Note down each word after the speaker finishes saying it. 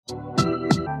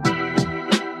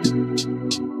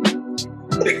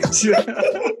Did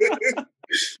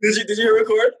you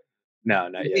record? No,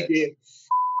 not yet.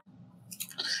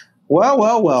 Well.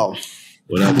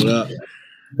 What up?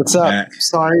 What's up? Back.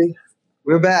 Sorry,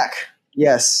 we're back.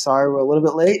 Yes, sorry, we're a little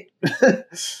bit late.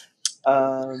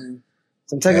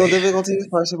 Some technical difficulties,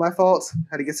 partially my fault.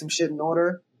 Had to get some shit in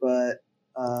order, but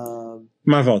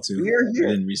My fault too. we're I here.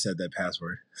 didn't reset that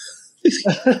password.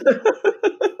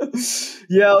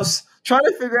 Yeah, I was trying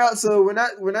to figure out. So we're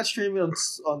not streaming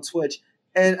on Twitch,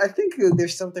 and I think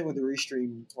there's something with the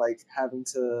restream, like having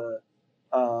to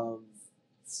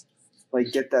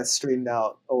like get that streamed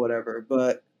out or whatever.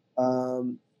 But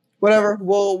whatever.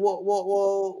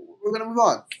 We're gonna move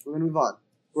on.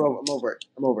 I'm over it.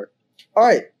 All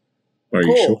right. Are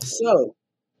Cool. you sure? So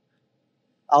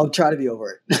I'll try to be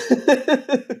over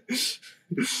it.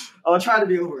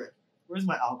 Where's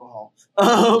my alcohol?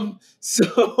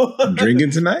 So I'm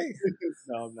drinking tonight?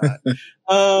 No, I'm not.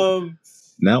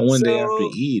 Not one day So- after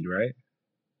Eid, right?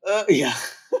 Yeah.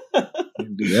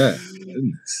 Can't do that.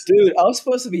 Goodness. Dude, I was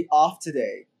supposed to be off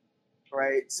today,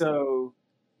 right? So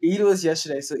Eid was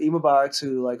yesterday. So Eid Mubarak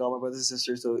to like all my brothers and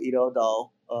sisters. So Eid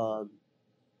al-Adal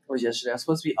was yesterday. I was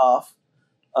supposed to be off.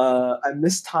 I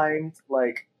mistimed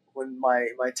like when my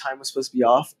time was supposed to be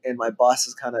off, and my boss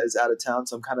is out of town.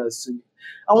 So I'm kind of assuming.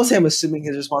 I won't say I'm assuming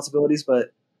his responsibilities,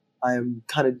 but I'm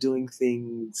kind of doing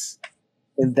things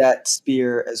in that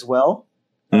sphere as well.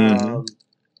 Mhm.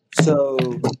 So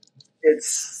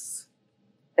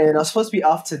and I was supposed to be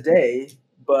off today,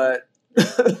 but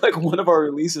like one of our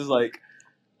releases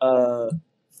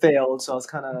failed, so I was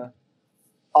kind of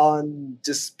on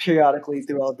just periodically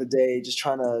throughout the day, just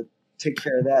trying to take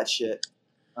care of that shit.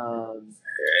 Yeah.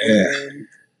 And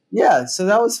yeah, so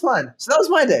that was fun. So that was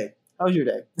my day. How was your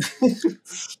day?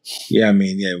 Yeah, I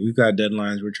mean, we've got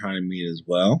deadlines we're trying to meet as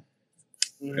well.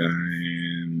 Mhm.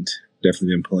 And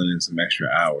definitely been pulling in some extra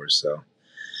hours. So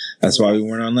that's why we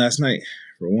weren't on last night,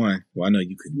 for one. Well, I know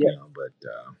you couldn't be on, but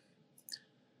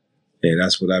yeah,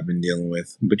 that's what I've been dealing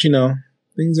with. But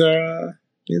things are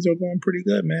going pretty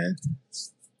good, man.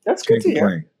 That's good Can't to hear.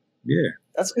 complain. Yeah.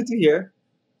 That's good to hear.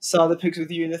 Saw the pics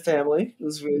with you and the family. It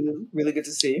was really, really good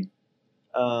to see.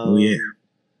 Oh, yeah.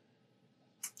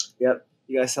 Yep.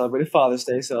 You guys celebrated Father's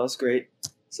Day, so that was great.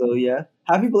 So, yeah.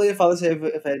 Happy belated Father's Day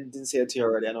if I didn't say it to you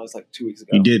already. I know it's like 2 weeks ago.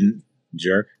 You didn't,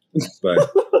 jerk.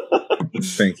 But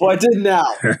thank you. Well, I did now.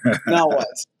 Now what?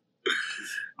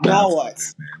 Now what?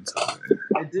 It's all good, man. It's all good.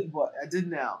 I did what? I did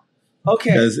now.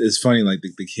 Okay. Because it's funny, like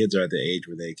the kids are at the age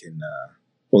where they can,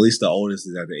 well, at least the oldest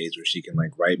is at the age where she can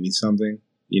like write me something.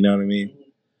 You know what I mean?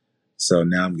 So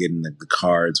now I'm getting like the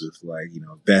cards with like,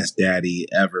 best daddy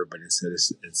ever, but instead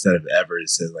of ever, it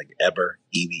says like Eber,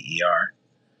 EBER.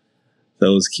 So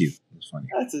it was cute. It was funny.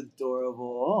 That's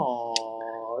adorable.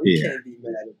 Oh, you can't be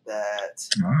mad at that.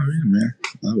 Oh yeah, man,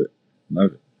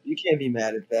 love it. You can't be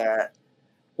mad at that.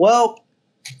 Well,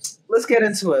 let's get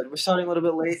into it. We're starting a little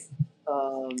bit late.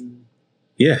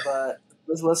 Yeah. But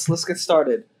let's get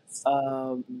started.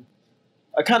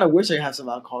 I kind of wish I had some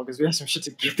alcohol because we have some shit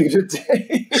to get through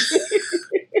today.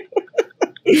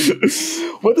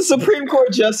 With the Supreme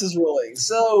Court justice ruling.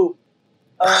 So,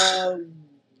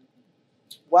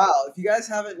 wow, if you guys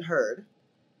haven't heard,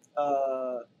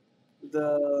 the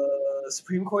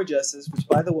Supreme Court justice, which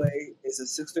by the way is a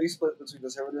 6-3 split between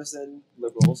conservatives and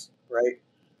liberals, right,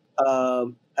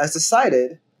 has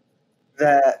decided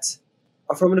that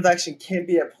affirmative action can't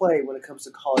be at play when it comes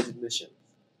to college admission,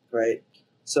 right?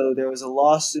 So there was a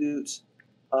lawsuit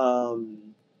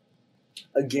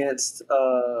against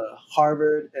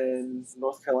Harvard and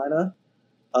North Carolina,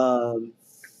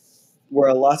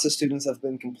 where lots of students have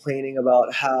been complaining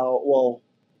about how, well,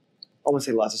 I wouldn't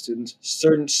say lots of students,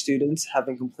 certain students have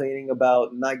been complaining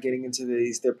about not getting into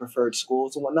their preferred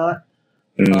schools and whatnot.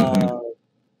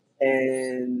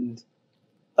 And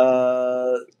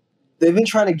they've been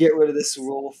trying to get rid of this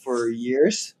rule for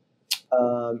years.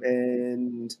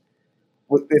 And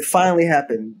it finally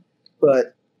happened.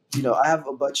 But, I have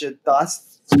a bunch of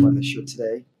thoughts. That's why the shirt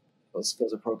today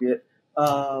feels appropriate.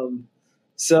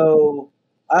 So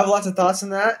I have lots of thoughts on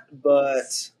that,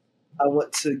 but I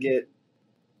want to get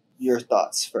your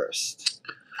thoughts first.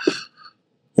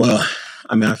 Well,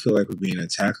 I mean, I feel like we're being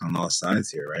attacked on all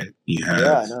sides here, right? You have,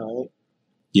 Yeah, I know, right?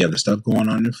 You have the stuff going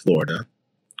on in Florida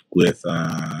with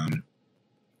them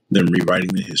rewriting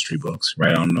the history books,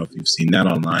 right? I don't know if you've seen that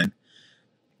online,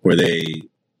 where they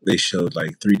showed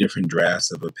like 3 different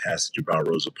drafts of a passage about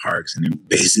Rosa Parks, and it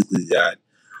basically got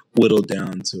whittled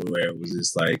down to where it was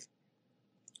just like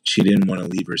she didn't want to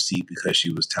leave her seat because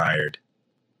she was tired.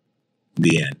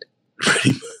 The end,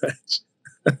 pretty much.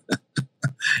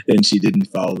 And she didn't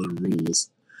follow the rules,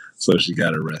 so she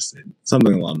got arrested.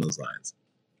 Something along those lines.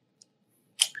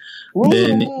 Rules are the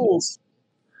Then rules.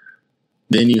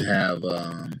 then you have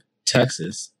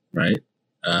Texas, right?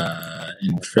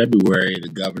 In February, the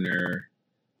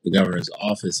governor's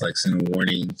office like sent a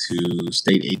warning to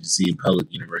state agency and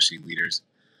public university leaders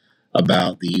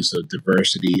about the use of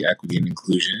diversity, equity, and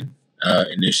inclusion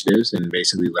initiatives, and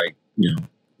basically like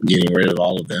getting rid of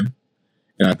all of them.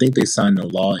 And I think they signed a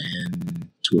law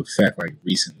into effect like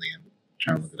recently. I'm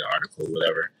trying to look at the article,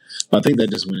 whatever. But I think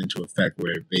that just went into effect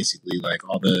where basically like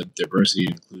all the diversity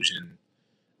and inclusion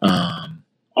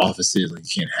offices, like you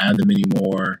can't have them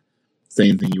anymore.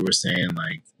 Same thing you were saying,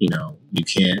 like you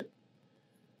can't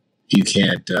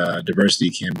diversity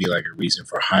can't be like a reason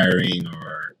for hiring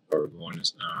or going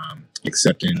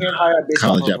accepting You can't hire based off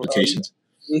college of applications.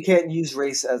 you can't use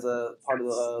race as a part of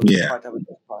the Yeah. part of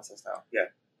the process now. Yeah.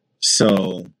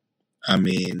 So, I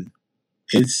mean,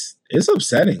 it's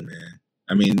upsetting, man.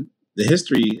 I mean, the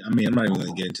history. I mean, I'm not even going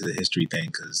to get into the history thing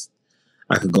because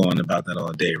I could go on about that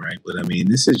all day, right? But I mean,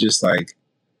 this is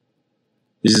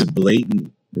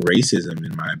blatant racism,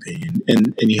 in my opinion.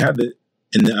 And you have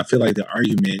I feel like the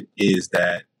argument is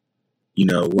that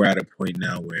we're at a point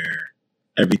now where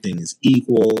everything is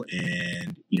equal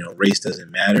and race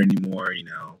doesn't matter anymore.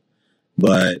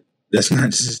 But that's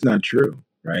not just not true,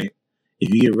 right?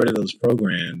 If you get rid of those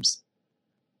programs,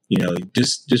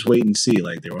 just wait and see.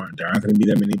 Like there aren't going to be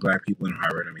that many black people in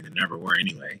Harvard. I mean, there never were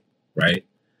anyway, right?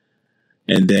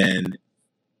 And then,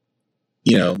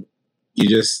 you're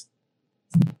just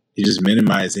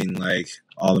minimizing like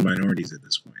all the minorities at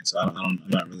this point. So I'm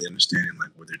not really understanding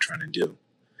like what they're trying to do.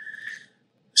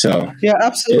 So Yeah,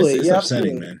 absolutely. it's yeah,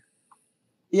 upsetting, absolutely. man.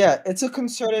 Yeah, it's a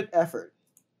concerted effort,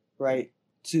 right,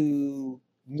 to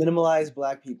minimize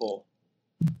black people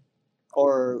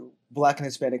or black and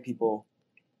Hispanic people,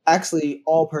 actually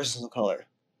all persons of color,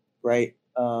 right?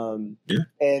 Yeah.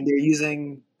 And they're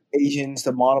using Asians,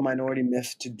 the model minority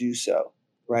myth, to do so,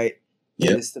 right?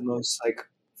 Yeah. It's the most like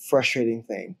frustrating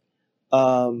thing.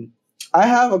 I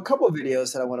have a couple of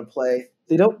videos that I want to play.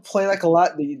 They don't play like a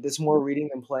lot. There's more reading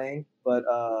than playing, but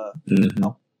Mhm.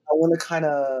 I want to kind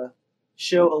of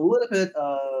show a little bit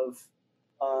of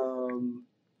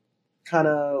kind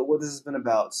of what this has been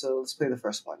about. So let's play the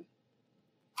first one.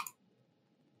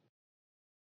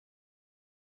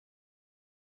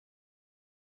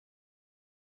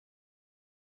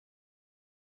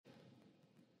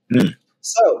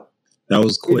 So That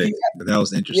was if you quick, but that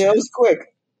was interesting. Yeah, it was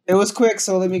quick. It was quick,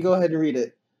 so let me go ahead and read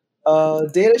it.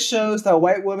 Data shows that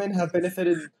white women have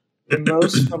benefited the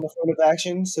most from affirmative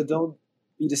action, so don't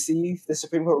be deceived. The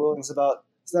Supreme Court ruling it's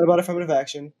not about affirmative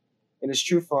action. In its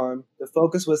true form, the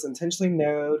focus was intentionally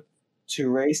narrowed to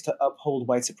race to uphold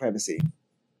white supremacy.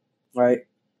 Right?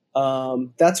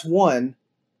 That's one.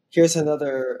 Here's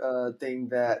another thing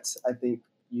that I think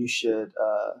you should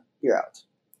hear out.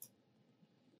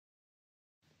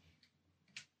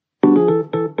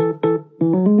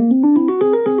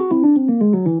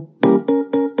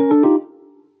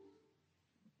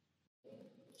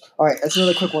 All right, that's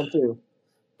another quick one too.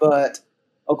 But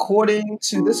according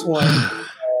to this one,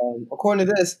 according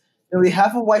to this, nearly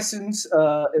half of white students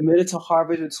admitted to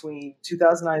Harvard between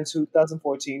 2009 and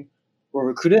 2014 were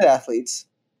recruited athletes,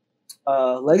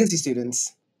 legacy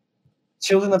students,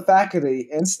 children of faculty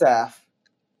and staff,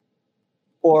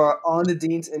 or on the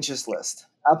dean's interest list.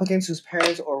 Applicants whose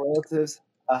parents or relatives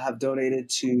have donated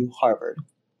to Harvard.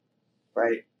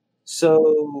 Right?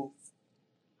 So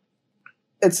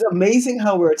it's amazing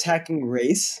how we're attacking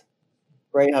race,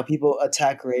 right? How people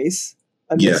attack race.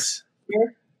 Yes.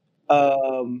 Here,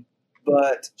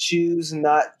 but choose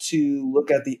not to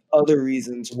look at the other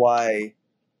reasons why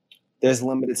there's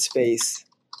limited space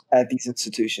at these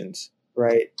institutions,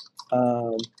 right?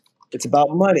 It's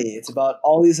about money. It's about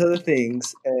all these other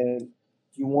things, and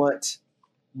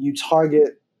you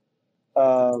target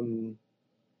the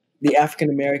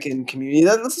African American community.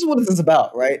 This is what this is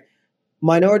about, right?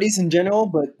 Minorities in general,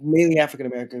 but mainly African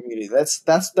American community. That's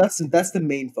the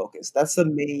main focus. That's the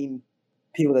main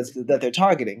people that they're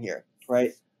targeting here,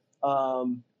 right?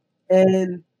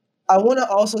 And I want to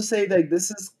also say that this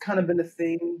has kind of been a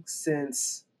thing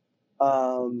since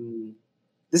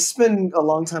this has been a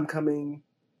long time coming.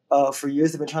 For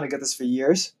years, they've been trying to get this for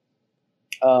years.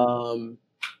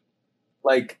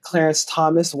 Like Clarence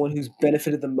Thomas, the one who's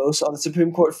benefited the most on the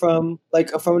Supreme Court from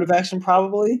like affirmative action,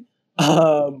 probably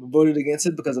voted against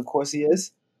it because, of course, he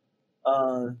is.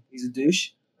 He's a douche,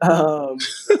 and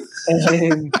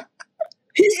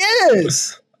he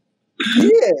is. He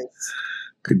is.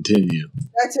 Continue.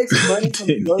 That takes money from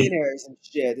billionaires and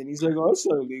shit, and he's like, "Oh, it's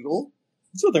not illegal.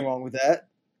 There's nothing wrong with that.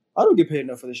 I don't get paid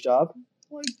enough for this job.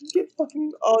 Like, you get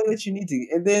fucking all that you need to."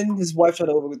 And then his wife tried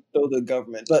to overthrow the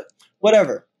government, but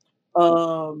whatever.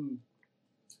 Um,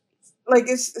 like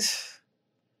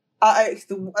I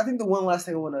think the one last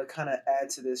thing I want to kind of add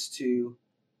to this too.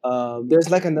 There's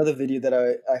like another video that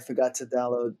I forgot to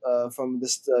download from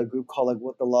this group called like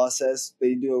What the Law Says.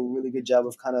 They do a really good job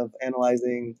of kind of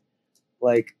analyzing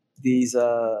like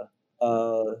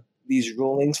uh, these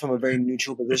rulings from a very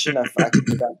neutral position. I forgot to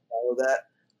download that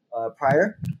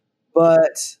prior,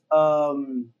 but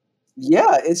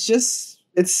yeah,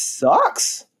 it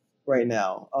sucks right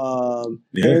now.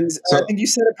 Yeah. And I So think you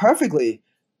said it perfectly.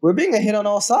 We're being a hit on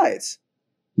all sides,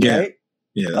 yeah, right?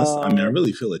 yeah. I mean, I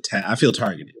really feel attacked. I feel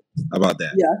targeted about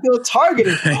that. Yeah, I feel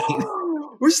targeted. Right?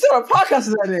 We're still a podcast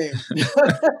with that name.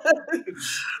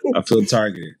 I feel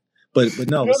targeted, but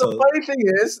no. The So funny thing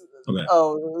is, okay.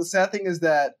 the sad thing is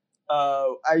that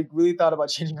I really thought about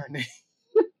changing our name,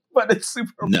 but it's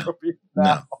super appropriate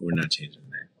now. No, we're not changing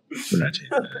that. We're not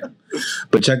changing that.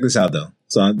 But check this out, though.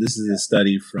 So this is a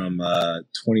study from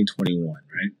 2021,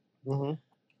 right? Mm-hmm.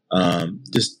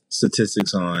 Just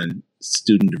statistics on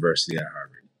student diversity at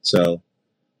Harvard. So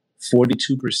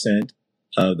 42%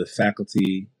 of the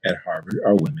faculty at Harvard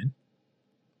are women.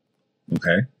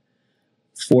 Okay.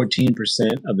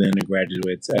 14% of the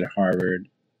undergraduates at Harvard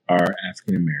are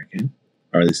African American,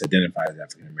 or at least identify as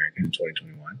African American in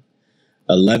 2021.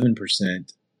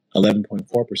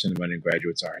 11.4% of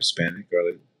undergraduates are Hispanic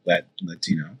or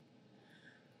Latino.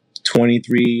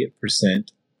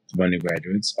 23% of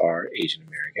undergraduates are Asian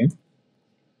American.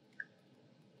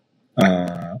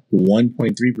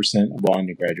 1.3% of all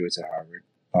undergraduates at Harvard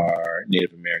are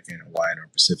Native American, Hawaiian, or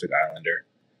Pacific Islander.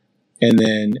 And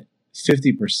then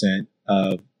 50%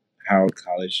 of Howard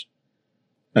College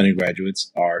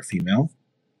undergraduates are female.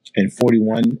 And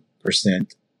 41%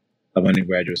 of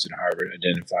undergraduates at Harvard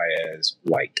identify as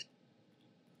white.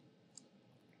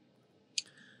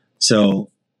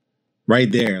 So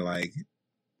right there, like,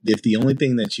 if the only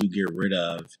thing that you get rid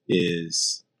of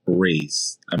is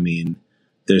race, I mean,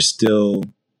 they're still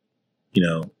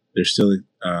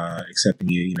accepting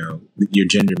you. You know, your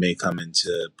gender may come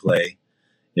into play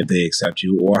if they accept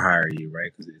you or hire you,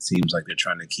 right? Because it seems like they're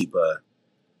trying to keep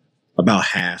about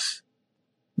half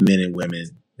men and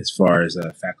women as far as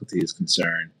faculty is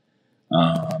concerned,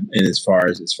 and as far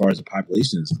as the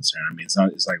population is concerned. I mean,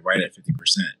 it's like right at 50%.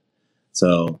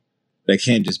 So that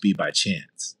can't just be by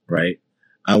chance, right?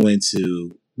 I went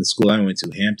to the school I went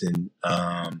to, Hampton.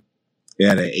 They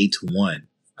had an 8-to-1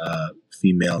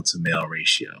 female to male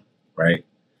ratio, right?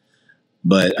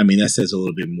 But I mean, that says a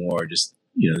little bit more. Just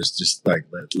there's just like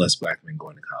less black men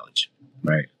going to college,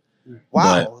 right?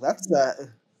 Wow, but that's that.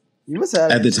 You must have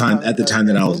at the time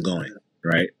that I was going,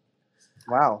 right?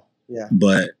 Wow, yeah.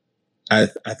 But I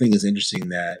think it's interesting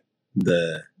that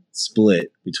the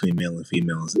split between male and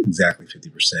female is exactly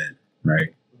 50%,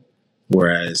 right?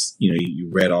 Whereas, you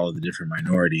read all of the different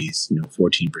minorities,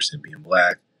 14% being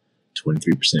black,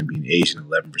 23% being Asian,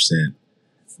 11%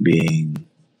 being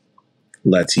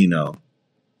Latino.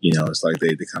 It's like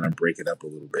they kind of break it up a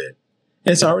little bit.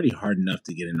 And it's already hard enough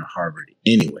to get into Harvard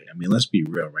anyway. I mean, let's be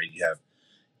real, right?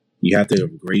 You have to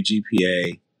have a great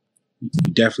GPA.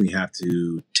 You definitely have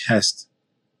to test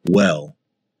well.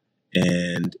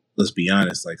 And let's be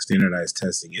honest, like, standardized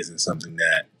testing isn't something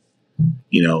that,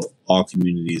 all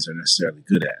communities are necessarily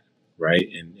good at, right?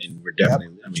 And we're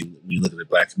definitely, I mean, when you look at the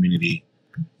black community,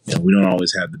 we don't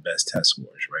always have the best test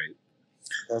scores, right?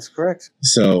 That's correct.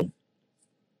 So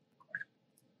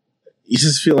you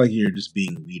just feel like you're just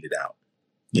being weeded out.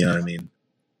 You know what I mean?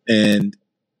 And,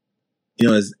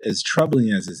 as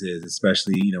troubling as this is,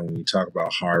 especially, when we talk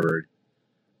about Harvard,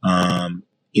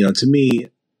 to me,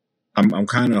 I'm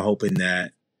kind of hoping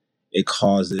that it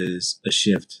causes a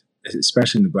shift,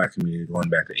 especially in the black community, going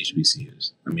back to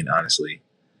HBCUs. I mean, honestly,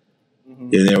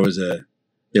 there was a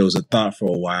thought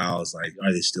for a while. It's like,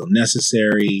 are they still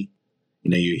necessary?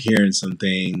 You're hearing some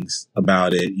things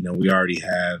about it. We already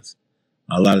have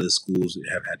a lot of the schools that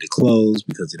have had to close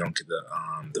because they don't get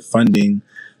the funding.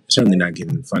 They're certainly not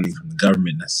getting the funding from the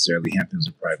government necessarily. Hampton's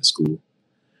a private school,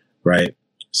 right?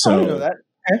 So, I didn't know that.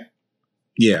 Okay.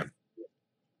 Yeah.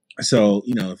 So,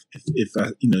 if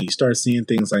you start seeing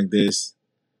things like this,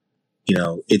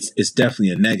 it's definitely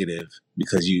a negative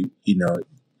because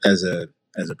as a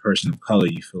person of color,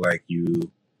 you feel like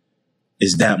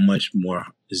it's that much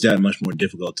more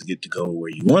difficult to get to go where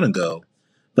you want to go.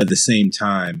 But at the same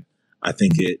time, I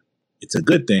think it's a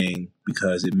good thing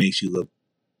because it makes you look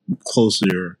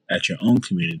closer at your own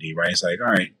community, right? It's like,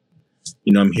 all right,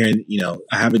 I'm hearing,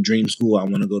 I have a dream school. I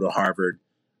want to go to Harvard.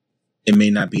 It may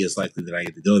not be as likely that I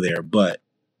get to go there, but,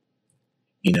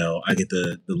 I get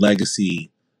the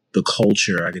legacy, the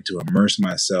culture. I get to immerse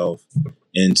myself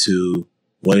into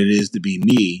what it is to be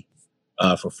me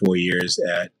for 4 years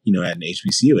at at an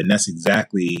HBCU, and that's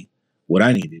exactly what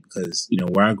I needed because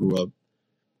where I grew up,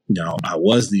 I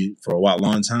was for a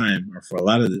long time, or for a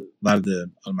lot of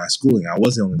my schooling, I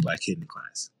was the only black kid in the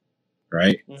class,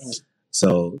 right? Mhm.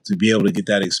 So to be able to get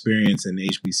that experience in the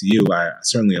HBCU, I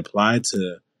certainly applied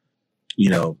to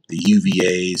the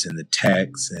UVAs and the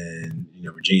Techs and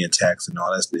Virginia Techs and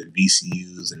all that, the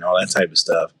VCUs and all that type of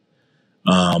stuff.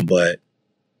 But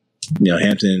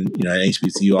Hampton, at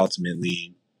HBCU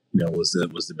ultimately, was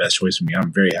the best choice for me.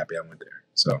 I'm very happy I went there.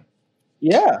 So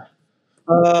yeah.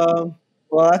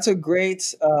 Well, that's a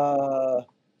great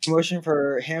promotion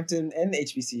for Hampton and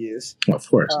HBCUs. Well, of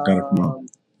course, gotta promote.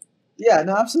 Yeah,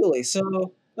 no, absolutely. So,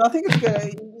 no, I think it's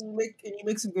good. You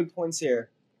make some good points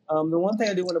here. The one thing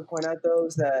I do want to point out, though,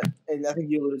 is that, and I think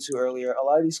you alluded to earlier, a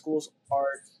lot of these schools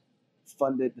aren't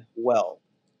funded well,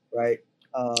 right?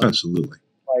 Absolutely.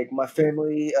 Like my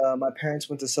family, my parents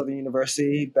went to Southern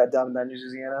University down in Baton Rouge,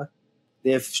 Louisiana.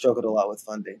 They've struggled a lot with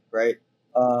funding, right?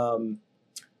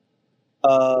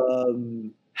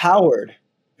 Howard,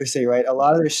 per se, right? A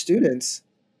lot of their students.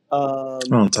 I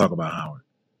don't talk about Howard.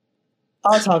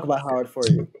 I'll talk about Howard for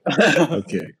you.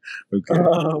 Okay.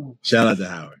 Shout out to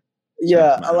Howard.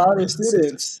 Yeah, a lot of their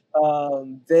students,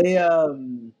 they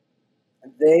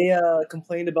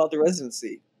complained about the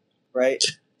residency, right?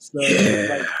 So,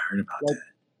 yeah, I heard about that.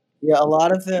 Yeah, a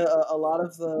lot of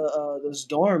those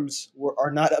dorms are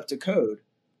not up to code,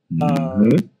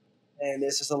 and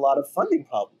there's just a lot of funding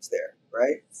problems there,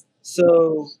 right?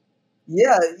 So,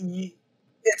 yeah,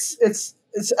 it's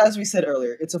as we said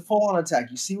earlier, it's a full-on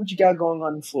attack. You see what you got going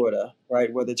on in Florida,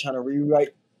 right? Where they're trying to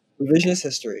rewrite revisionist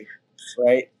history,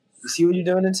 right? You see what you're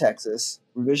doing in Texas,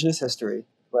 revisionist history,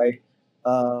 right?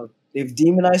 They've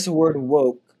demonized the word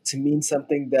woke to mean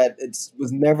something that it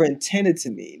was never intended to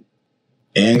mean.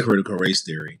 And critical race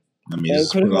theory. I mean, and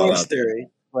critical race theory,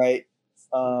 right?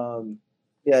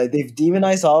 Yeah, they've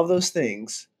demonized all of those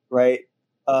things, right?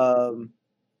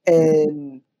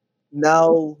 And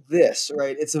now this,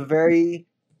 right? It's a very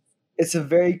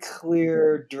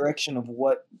clear direction of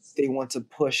what they want to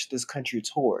push this country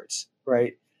towards,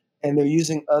 right? And they're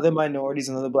using other minorities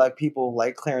and other black people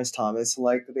like Clarence Thomas,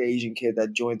 like the Asian kid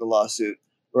that joined the lawsuit,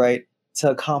 right, to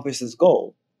accomplish this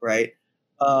goal, right?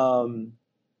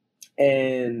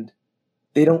 And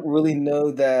they don't really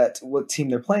know that what team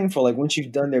they're playing for. Like once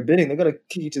you've done their bidding, they're going to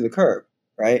kick you to the curb,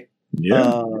 right?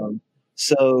 Yeah.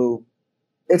 So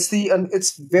it's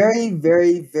very,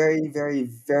 very, very, very,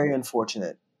 very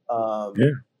unfortunate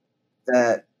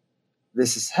that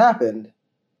this has happened,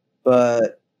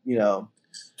 but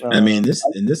I mean, this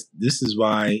is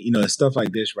why stuff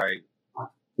like this, right?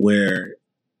 Where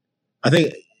I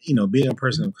think being a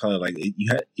person of color, like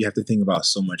you have to think about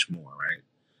so much more, right?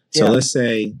 So let's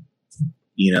say,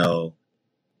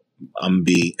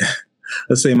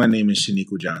 let's say my name is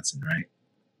Shaniqua Johnson, right?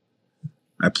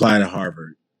 I apply to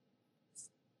Harvard.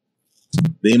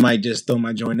 They might just throw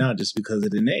my joint out just because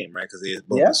of the name, right? Because they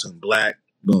both assume black,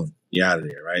 boom, you're out of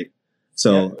there, right?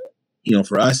 So,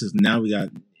 for us, is now we got.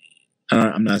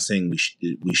 I'm not saying we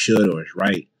should or it's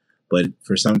right, but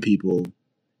for some people,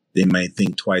 they might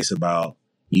think twice about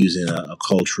using a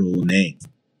cultural name,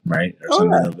 right, or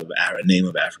something of a name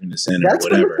of African descent or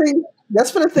whatever.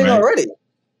 That's been a thing already.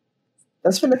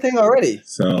 That's been a thing already.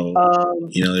 So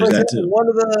there's for example, that too.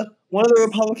 One of the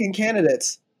Republican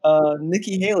candidates,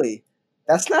 Nikki Haley,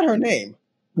 that's not her name.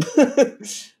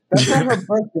 That's not her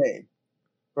birth name,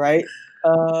 right?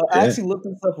 I actually looked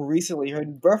this up recently. Her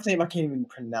birth name, I can't even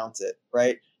pronounce it,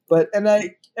 right? But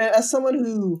as someone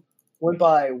who went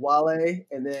by Wale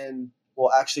and then,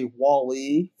 actually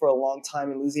Wally for a long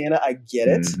time in Louisiana, I get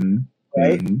it,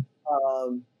 right?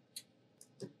 Mm-hmm.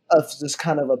 Of just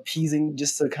kind of appeasing,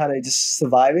 just to kind of just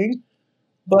surviving.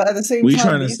 But at the same time, we're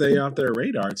trying to stay off their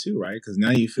radar too, right? Because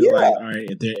now you feel like, all right,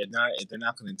 if they're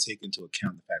not going to take into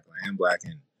account the fact that I am black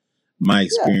and my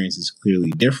experience is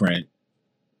clearly different.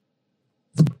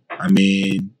 I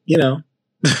mean, now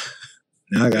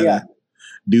I gotta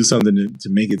do something to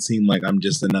make it seem like I'm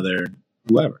just another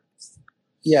whoever.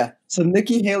 Yeah. So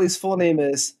Nikki Haley's full name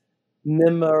is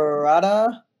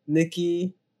Nimarata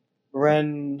Nikki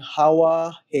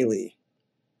Renhawa Haley.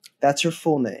 That's her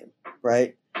full name,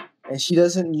 right? And she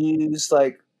doesn't use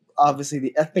obviously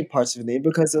the ethnic parts of her name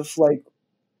because of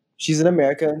she's in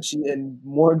America and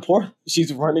more important,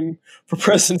 she's running for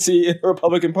presidency in the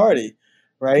Republican Party,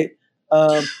 right?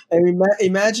 And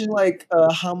imagine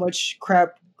how much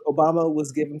crap Obama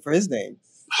was given for his name,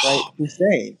 right?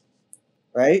 Hussein,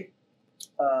 right?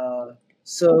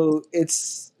 So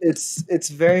it's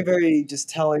very, very just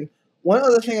telling. One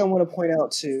other thing I want to point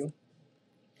out too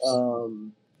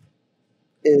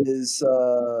is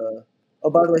Oh,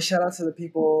 by the way, shout out to the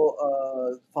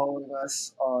people following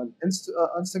us on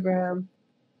Instagram.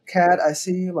 Kat, I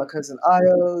see you. My cousin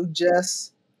Io,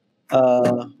 Jess,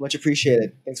 much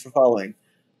appreciated. Thanks for following.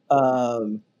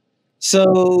 Um,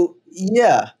 so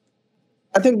yeah,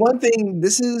 I think one thing.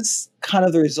 This is kind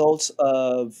of the results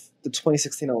of the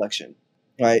 2016 election,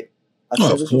 right? I've Oh,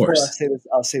 said of this before. course,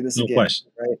 I'll say this no again,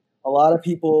 question. right? A lot of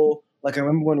people, like I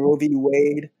remember when Roe v.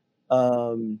 Wade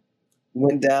um,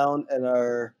 went down, and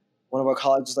our one of our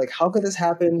colleagues was like, "How could this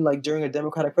happen like during a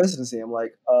Democratic presidency?" I'm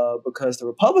like, because the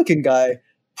Republican guy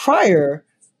prior,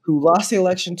 who lost the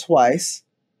election twice,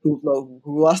 who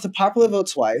lost the popular vote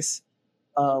twice,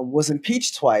 was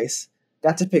impeached twice,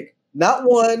 got to pick not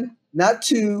one, not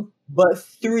two, but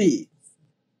three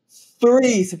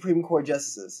Supreme Court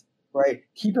justices. Right.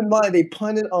 Keep in mind they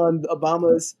punted on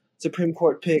Obama's Supreme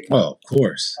Court pick, Oh, of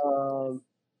course.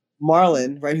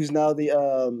 Marlin, right, who's now the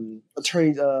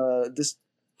attorney. This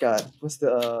God, what's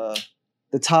the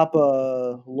top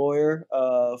lawyer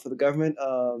for the government?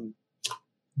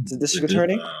 The district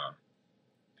attorney.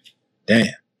 Damn.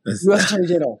 U.S. Attorney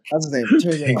General. That's his name.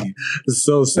 Attorney General. It's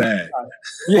so sad.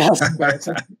 Yes.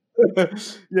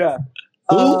 Yeah.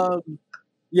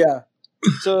 Yeah.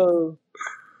 So,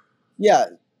 yeah,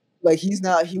 like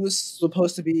he was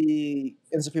supposed to be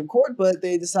in the Supreme Court, but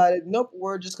they decided, nope,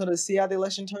 we're just going to see how the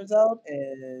election turns out.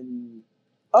 And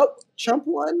Trump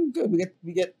won. Good.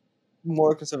 We get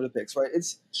more conservative picks, right?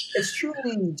 It's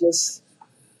truly just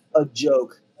a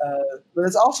joke, but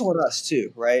it's also on us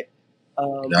too, right?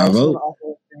 Also an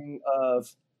awful thing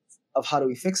of how do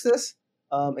we fix this?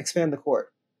 Expand the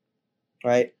court,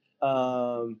 right?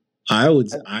 I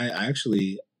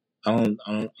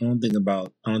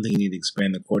don't think you need to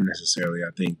expand the court necessarily.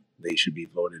 I think they should be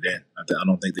voted in. I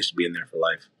don't think they should be in there for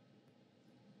life.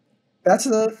 That's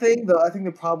another thing, though. I think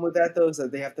the problem with that, though, is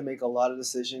that they have to make a lot of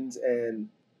decisions, and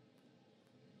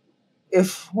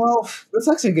that's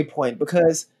actually a good point,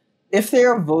 because if they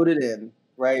are voted in,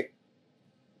 right,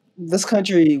 this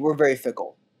country, we're very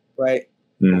fickle, right?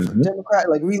 Mm-hmm. Democrat,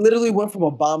 like we literally went from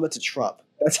Obama to Trump.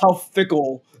 That's how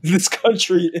fickle this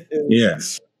country is. Yeah.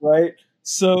 Right.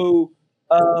 So,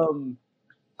 I'm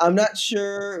not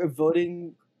sure if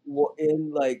voting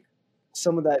in like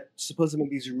some of that supposed to make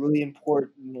these really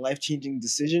important, life-changing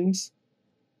decisions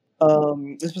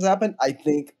is supposed to happen. I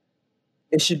think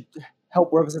it should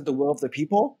help represent the will of the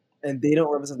people, and they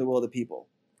don't represent the will of the people,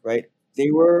 right?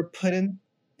 They were put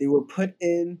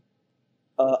in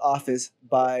office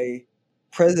by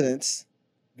presidents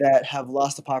that have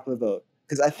lost the popular vote.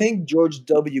 Because I think George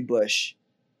W. Bush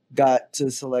got to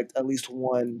select at least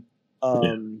one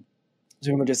Supreme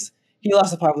Justice. He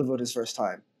lost the popular vote his first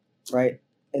time, right?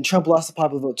 And Trump lost the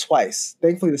popular vote twice.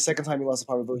 Thankfully, the second time he lost the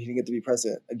popular vote, he didn't get to be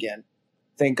president again.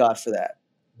 Thank God for that.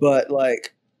 But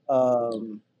like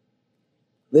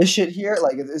this shit here,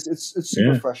 like it's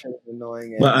super frustrating and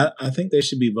annoying. But I think they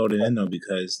should be voted in though,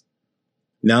 because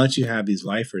now that you have these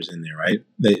lifers in there, right?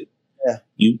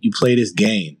 You play this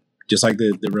game just like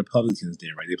the Republicans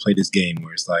did, right? They play this game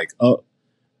where it's like,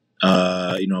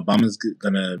 Obama's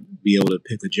gonna be able to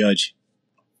pick a judge.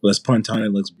 Let's punt on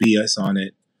it. Let's BS on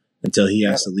it until he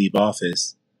has to leave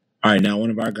office. All right, now one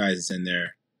of our guys is in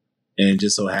there, and it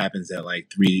just so happens that like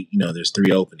there's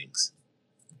 3 openings.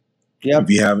 Yeah.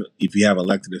 If you have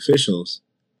elected officials,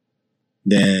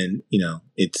 then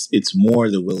it's more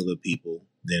the will of the people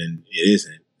than it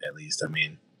isn't. At least, I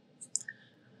mean,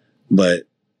 but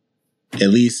at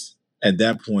least at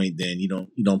that point, then you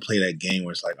don't play that game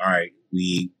where it's like, all right,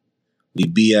 we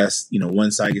BS,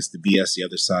 one side gets to BS the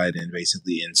other side and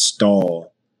basically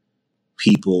install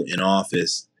people in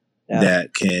office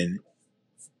that can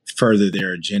further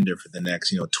their agenda for the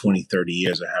next, 20, 30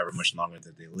 years or however much longer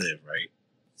that they live, right?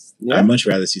 Yeah. I'd much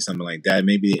rather see something like that.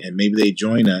 Maybe they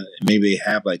join maybe they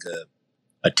have like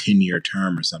a 10-year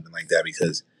term or something like that,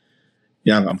 because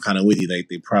I'm kind of with you. Like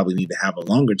they probably need to have a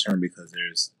longer term because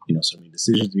there's, so many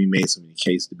decisions to be made, so many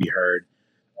cases to be heard,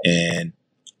 and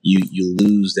you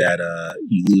lose that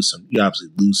you obviously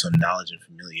lose some knowledge and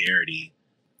familiarity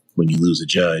when you lose a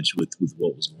judge with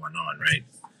what was going on, right?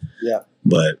 Yeah.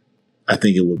 But I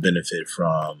think it would benefit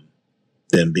from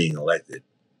them being elected.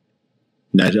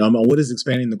 Now, what does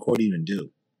expanding the court even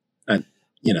do?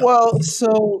 Well,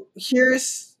 so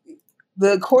here's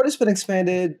the court has been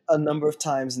expanded a number of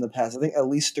times in the past. I think at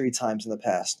least 3 times in the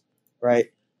past,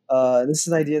 right? This is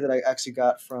an idea that I actually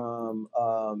got from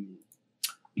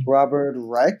Robert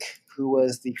Reich, who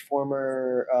was the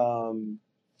former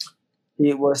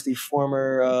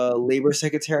labor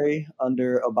secretary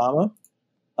under Obama.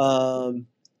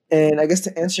 And I guess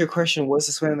to answer your question, what's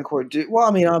expanding the court do? Well,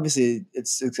 I mean, obviously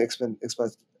it's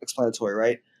explanatory,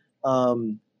 right?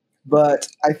 But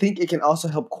I think it can also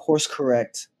help course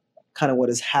correct kind of what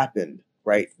has happened,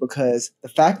 right? Because the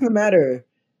fact of the matter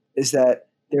is that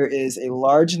there is a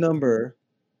large number,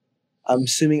 I'm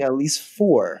assuming at least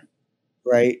 4,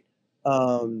 right?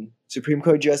 Supreme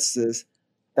Court justices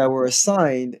that were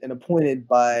assigned and appointed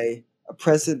by a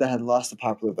president that had lost the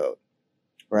popular vote,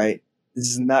 right? This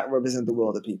does not represent the will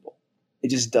of the people. It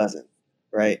just doesn't,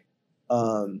 right?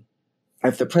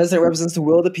 If the president represents the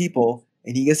will of the people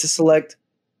and he gets to select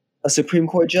a Supreme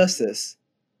Court justice,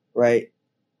 right,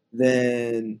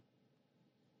 then,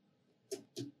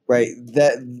 right,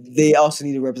 that they also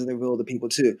need to represent the will of the people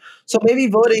too. So maybe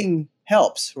voting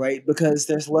helps, right, because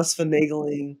there's less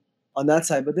finagling on that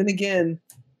side. But then again,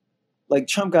 like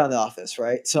Trump got in the office,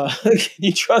 right? So can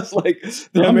you trust like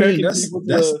the American people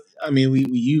to? We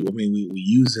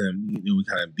use him. We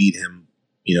kind of beat him,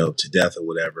 to death or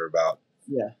whatever about.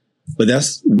 Yeah. But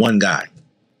that's one guy,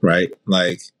 right?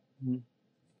 Like,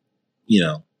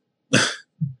 the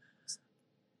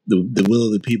will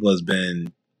of the people has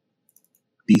been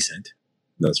decent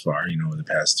thus far, over the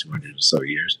past 200 or so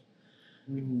years.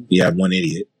 Mm-hmm. You have one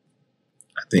idiot.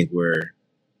 I think we're,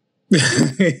 you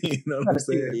know what I'm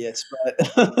saying? Idiots,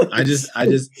 but I just,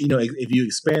 if you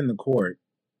expand the court,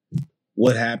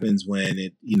 what happens when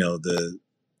it,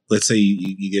 let's say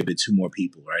you give it 2 more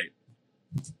people, right?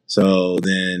 So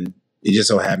then it just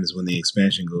so happens when the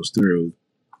expansion goes through,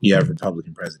 you have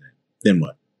Republican president. Then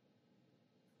what?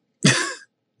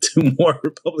 2 more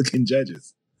Republican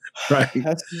judges, right?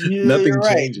 Nothing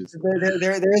changes.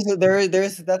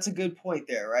 That's a good point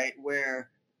there, right? Where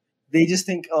they just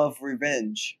think of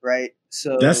revenge, right?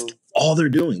 So that's all they're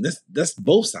doing. That's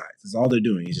both sides. That's all they're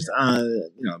doing. It's just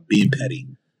being petty.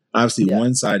 Obviously,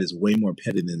 one side is way more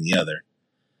petty than the other.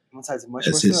 One side's much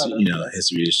worse than the other.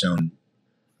 History has shown.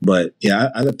 But yeah,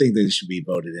 I don't think they should be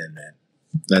voted in, man.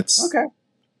 That's okay.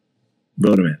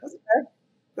 Vote them in.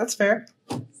 That's fair.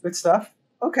 Good stuff.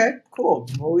 Okay, cool.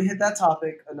 Well, we hit that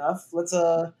topic enough. Let's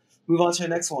move on to the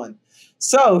next one.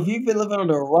 So, if you've been living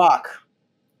under a rock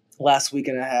last week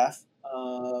and a half,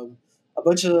 a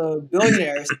bunch of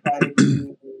billionaires decided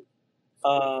to.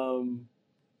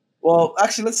 Well,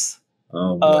 actually, let's.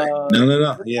 Oh boy!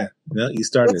 No. Yeah, no, you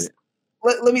started it.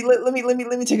 Let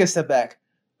me take a step back.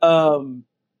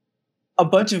 A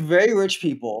bunch of very rich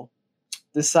people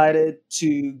decided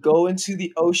to go into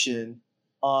the ocean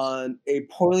on a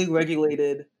poorly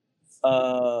regulated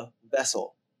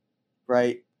vessel,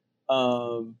 right?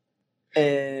 And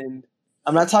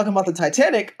I'm not talking about the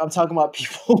Titanic. I'm talking about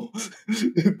people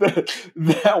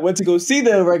that went to go see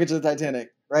the wreckage of the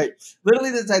Titanic, right? Literally,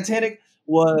 the Titanic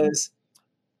was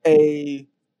a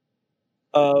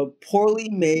poorly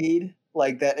made,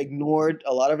 like that ignored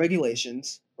a lot of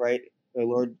regulations, right? They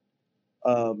ignored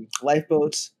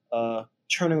lifeboats,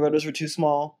 turning ruders were too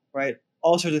small, right?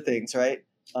 All sorts of things, right?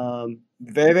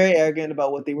 Very, very arrogant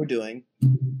about what they were doing.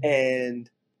 And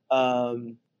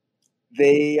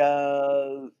they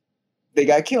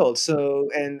got killed. So,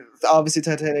 and obviously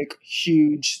Titanic,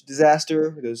 huge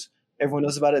disaster. Everyone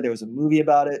knows about it. There was a movie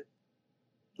about it,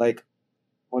 like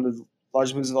one of the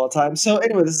largest movies of all time. So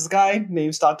anyway, this is a guy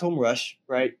named Stockton Rush,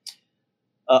 right?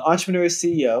 Entrepreneur,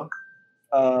 CEO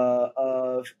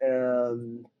of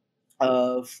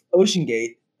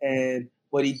OceanGate, and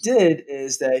what he did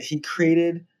is that he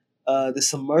created the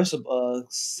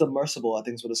submersible, I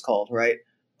think is what it's called, right?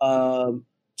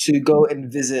 To go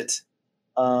and visit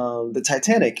the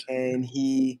Titanic, and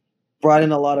he brought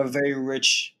in a lot of very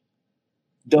rich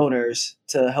donors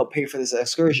to help pay for this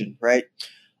excursion, right?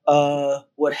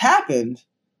 What happened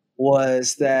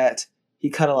was that he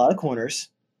cut a lot of corners,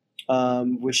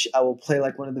 which I will play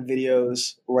like one of the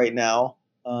videos right now,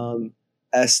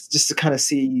 as just to kind of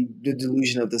see the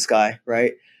delusion of this guy,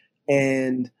 right?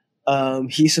 And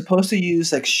he's supposed to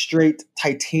use like straight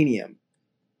titanium,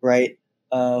 right,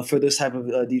 for this type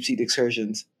of deep sea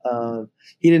excursions.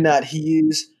 He did not. He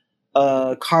used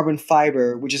carbon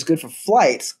fiber, which is good for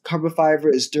flights. Carbon fiber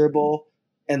is durable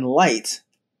and light,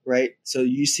 right? So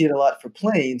you see it a lot for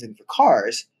planes and for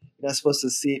cars. You're not supposed to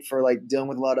see it for like dealing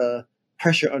with a lot of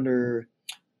pressure under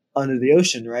the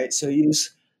ocean, right? So you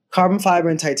use carbon fiber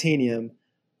and titanium,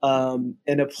 and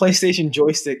a PlayStation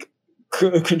joystick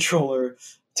controller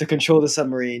to control the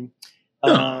submarine.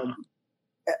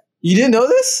 You didn't know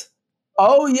this?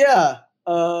 Oh yeah,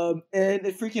 and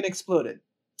it freaking exploded.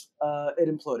 It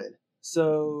imploded.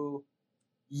 So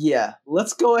yeah,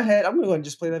 let's go ahead. I'm gonna go and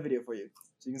just play that video for you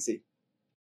so you can see.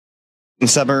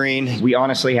 Submarine. We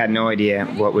honestly had no idea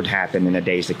what would happen in the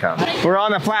days to come. We're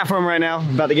on the platform right now,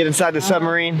 about to get inside the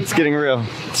submarine. It's getting real.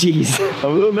 Jeez, I'm a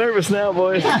little nervous now,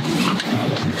 boys.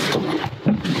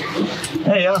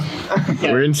 Hey, yo.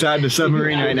 We're inside the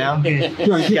submarine right now.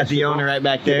 Got the owner right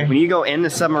back there. When you go in the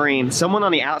submarine, someone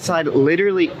on the outside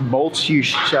literally bolts you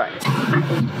shut. All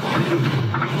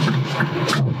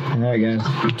right, guys.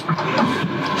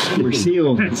 We're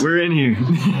sealed. We're in here.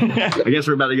 I guess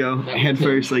we're about to go head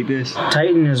first like this.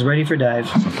 Titan is ready for dive.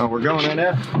 Oh, we're going right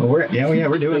now? Oh, we're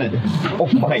doing it.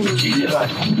 Oh my Jesus.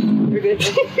 You're good.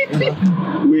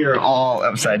 We are all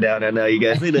upside down right now, you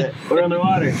guys. See that? We're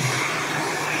underwater.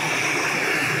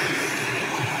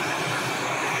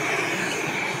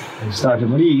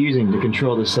 Stockton, what are you using to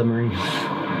control the submarine?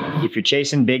 If you're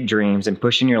chasing big dreams and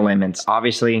pushing your limits,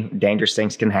 obviously dangerous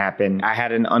things can happen. I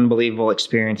had an unbelievable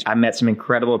experience. I met some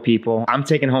incredible people. I'm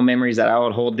taking home memories that I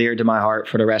would hold dear to my heart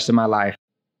for the rest of my life.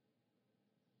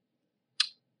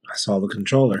 I saw the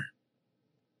controller.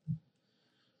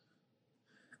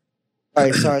 All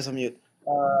right, sorry, I was on mute.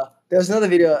 There's another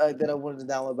video that I wanted to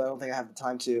download, but I don't think I have the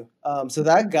time to. So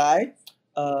that guy,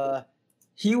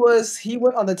 he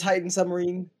went on the Titan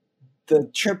submarine the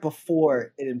trip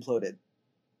before it imploded.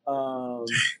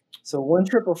 So one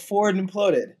trip before it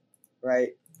imploded,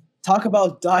 right? Talk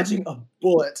about dodging a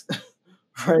bullet,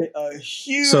 right? A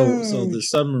huge. So the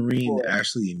submarine bullet.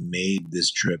 actually made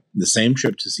this trip, the same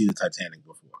trip to see the Titanic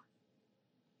before.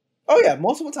 Oh yeah,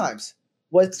 multiple times.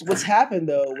 What's happened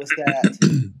though was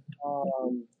that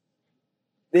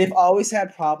they've always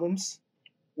had problems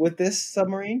with this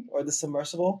submarine or the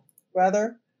submersible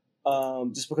rather,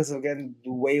 just because again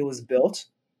the way it was built.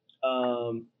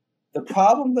 The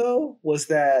problem though was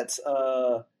that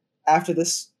after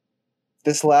this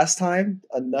last time,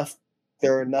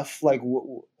 there were enough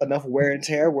enough wear and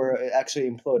tear where it actually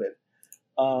imploded.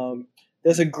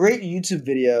 There's a great YouTube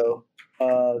video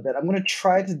that I'm going to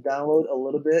try to download a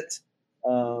little bit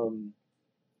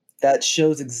that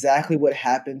shows exactly what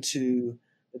happened to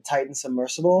the Titan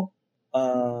submersible.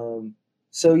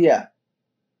 So yeah,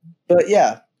 but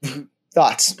yeah,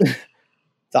 thoughts.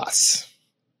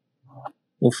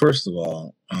 Well, first of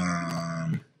all,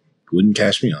 wouldn't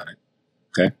catch me on it.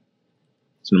 Okay,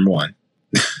 it's number one.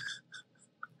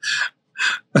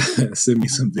 Send me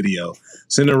some video.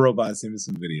 Send a robot. Send me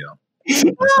some video. That's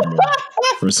number one.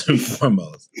 First and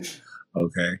foremost.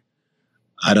 Okay.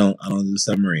 I don't do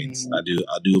submarines. I'll do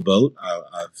a boat.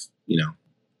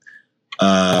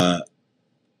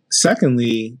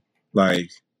 Secondly,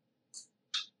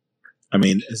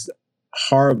 as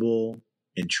horrible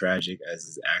and tragic as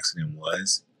this accident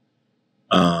was,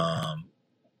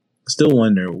 still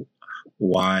wonder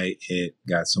why it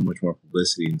got so much more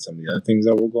publicity than some of the other things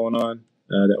that were going on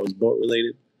that was boat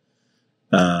related.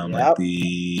 Like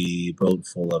the boat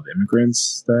full of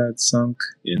immigrants that sunk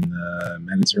in the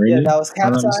Mediterranean. Yeah, that was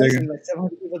capsized and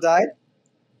 700 people died.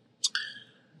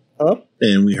 Hello?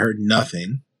 And we heard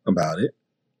nothing about it.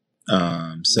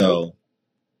 So,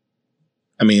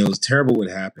 it was terrible what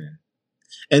happened.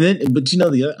 And then, but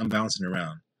I'm bouncing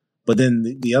around. But then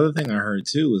the other thing I heard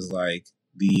too was the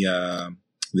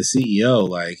CEO,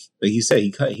 like you said, he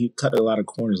cut a lot of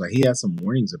corners. Like he had some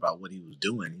warnings about what he was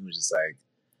doing. He was just like,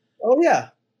 oh yeah,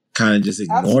 kind of just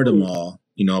ignored them all.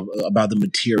 About the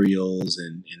materials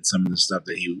and some of the stuff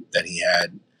that he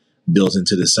had built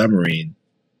into the submarine.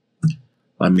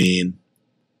 Won't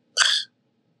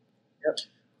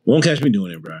catch me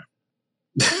doing it, bro.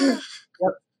 Yep.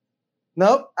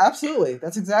 Nope, absolutely.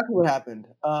 That's exactly what happened.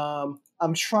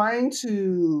 I'm trying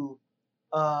to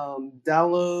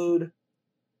download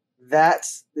that.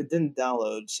 It didn't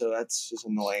download, so that's just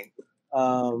annoying.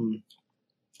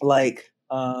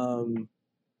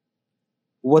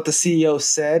 What the CEO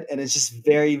said, and it's just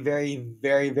very, very,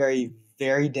 very, very,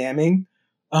 very damning.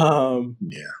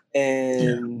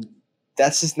 And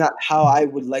that's just not how I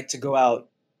would like to go out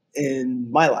in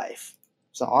my life.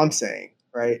 So I'm saying,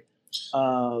 right?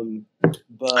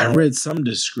 But I read some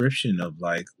description of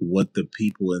what the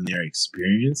people in there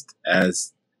experienced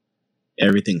as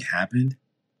everything happened.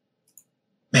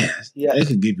 Man, it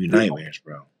could give you nightmares,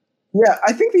 bro. Yeah,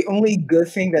 I think the only good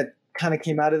thing that kind of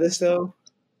came out of this, though,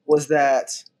 was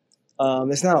that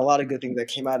there's not a lot of good things that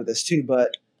came out of this, too,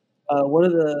 but one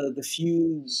of the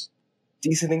few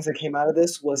decent things that came out of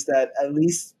this was that at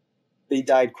least they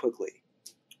died quickly,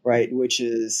 right? Which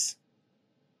is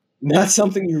not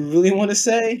something you really want to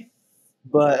say,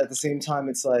 but at the same time,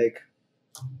 it's like...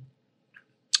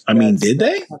 did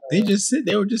they? They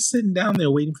were just sitting down there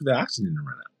waiting for the oxygen to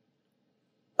run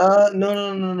out.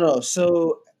 No.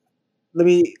 So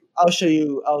I'll show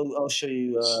you.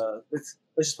 Let's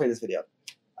just play this video.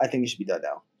 I think it should be done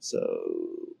now. So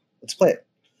let's play it.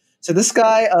 So this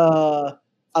guy,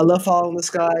 I love following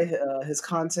this guy. His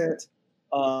content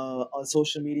on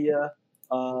social media.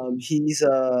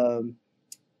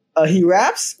 He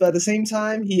raps, but at the same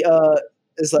time, he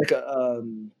is like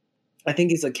I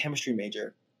think he's a chemistry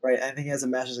major, right? I think he has a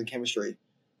master's in chemistry.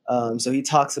 So he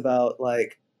talks about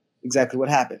like exactly what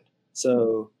happened.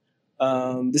 So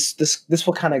this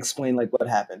will kind of explain like what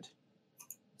happened.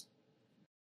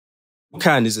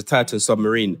 Can is a Titan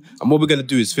submarine, and what we're going to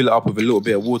do is fill it up with a little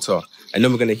bit of water, and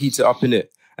then we're going to heat it up in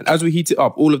it. And as we heat it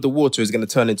up, all of the water is going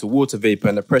to turn into water vapor,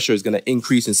 and the pressure is going to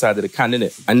increase inside of the can in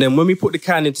it. And then when we put the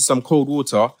can into some cold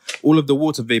water, all of the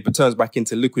water vapor turns back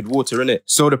into liquid water in it.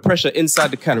 So the pressure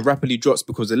inside the can rapidly drops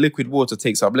because the liquid water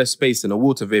takes up less space than the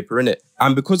water vapor in it.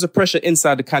 And because the pressure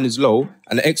inside the can is low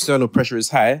and the external pressure is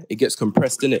high, it gets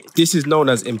compressed in it. This is known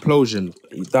as implosion.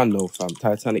 You done know, fam.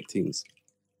 Titanic things.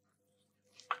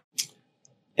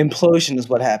 Implosion is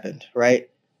what happened, right?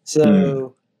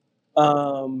 So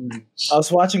I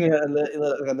was watching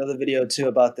another video too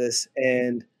about this,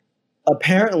 and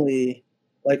apparently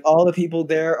like all the people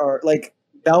there are like,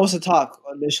 that was the talk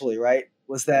initially, right?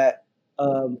 Was that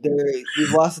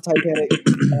we've lost the Titanic,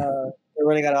 they're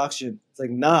running out of oxygen. It's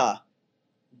like, nah,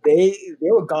 they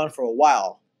were gone for a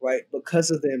while, right?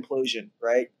 Because of the implosion,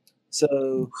 right?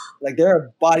 So like there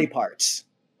are body parts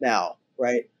now,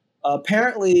 right?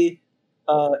 Apparently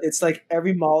it's like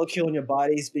every molecule in your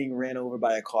body is being ran over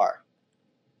by a car.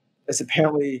 That's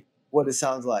apparently what it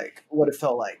sounds like, what it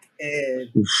felt like. And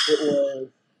it was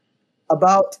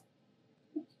about,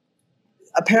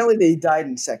 apparently they died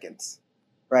in seconds,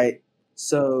 right?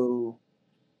 So,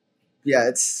 yeah,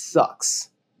 it sucks.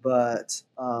 But,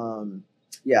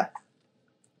 yeah.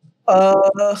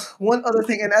 One other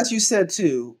thing, and as you said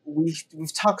too,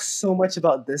 we've talked so much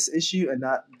about this issue and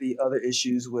not the other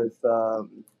issues with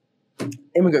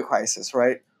immigrant crisis,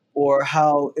 right? Or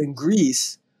how in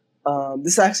Greece,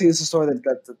 this actually is a story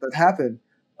that happened.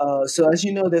 So as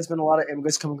you know, there's been a lot of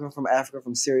immigrants coming from Africa,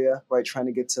 from Syria, right, trying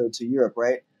to get to Europe,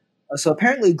 right? So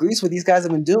apparently Greece, what these guys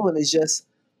have been doing is just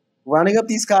rounding up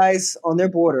these guys on their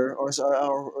border, or is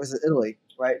it Italy,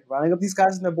 right? Rounding up these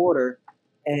guys on their border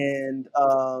and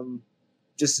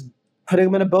just putting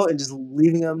them in a boat and just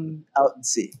leaving them out at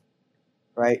sea,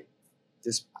 right?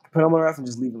 Just put them on a raft and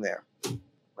just leave them there,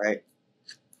 right?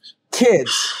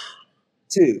 Kids,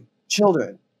 too,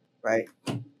 children, right?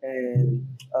 And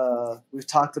we've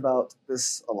talked about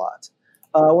this a lot.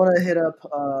 I want to hit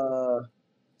up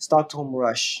Stockholm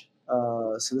Rush.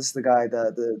 So this is the guy,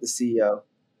 the CEO.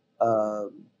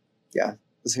 Yeah,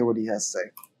 let's hear what he has to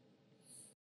say.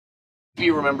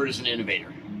 Be remembered as an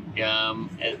innovator.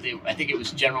 I think it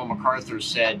was General MacArthur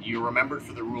said, "You're remembered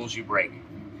for the rules you break."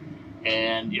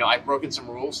 And I've broken some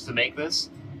rules to make this.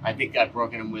 I think I've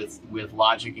broken them with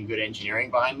logic and good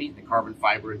engineering behind me. The carbon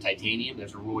fiber and titanium,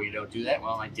 there's a rule you don't do that.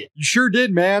 Well, I did. You sure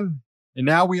did, man. And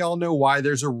now we all know why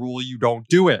there's a rule you don't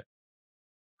do it.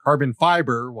 Carbon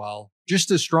fiber, while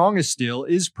just as strong as steel,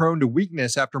 is prone to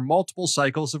weakness after multiple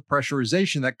cycles of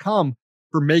pressurization that come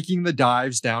from making the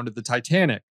dives down to the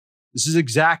Titanic. This is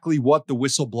exactly what the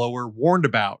whistleblower warned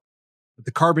about. That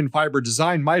the carbon fiber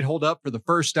design might hold up for the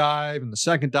first dive and the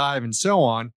second dive and so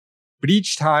on, but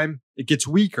each time it gets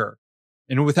weaker.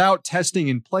 And without testing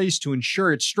in place to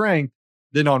ensure its strength,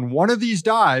 then on one of these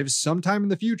dives, sometime in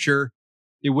the future,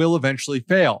 it will eventually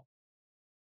fail.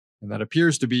 And that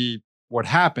appears to be what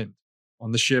happened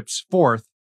on the ship's fourth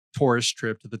tourist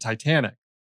trip to the Titanic.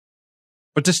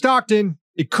 But to Stockton,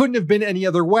 it couldn't have been any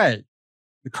other way.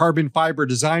 The carbon fiber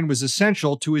design was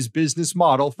essential to his business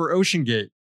model for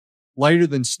OceanGate. Lighter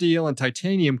than steel and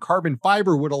titanium, carbon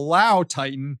fiber would allow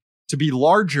Titan to be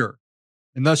larger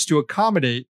and thus to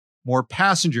accommodate more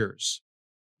passengers.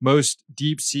 Most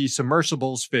deep-sea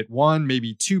submersibles fit 1,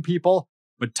 maybe 2 people,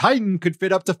 but Titan could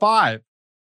fit up to 5.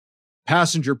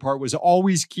 Passenger part was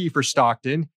always key for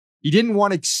Stockton. He didn't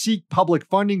want to seek public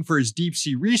funding for his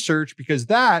deep-sea research because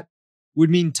that would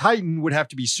mean Titan would have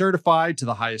to be certified to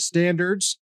the highest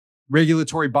standards.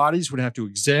 Regulatory bodies would have to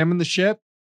examine the ship.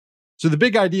 So the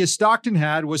big idea Stockton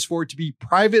had was for it to be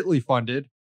privately funded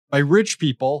by rich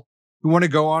people who want to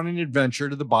go on an adventure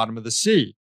to the bottom of the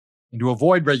sea. And to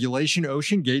avoid regulation,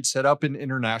 OceanGate set up in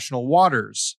international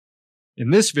waters. In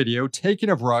this video, taken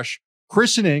of Rush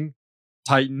christening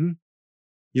Titan,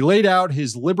 he laid out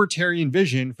his libertarian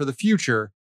vision for the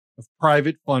future of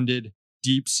private-funded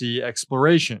deep-sea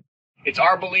exploration. It's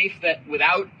our belief that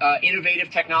without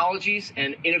innovative technologies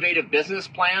and innovative business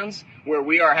plans, where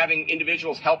we are having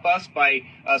individuals help us by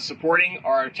supporting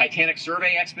our Titanic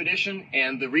survey expedition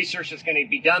and the research that's going to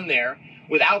be done there,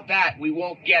 without that, we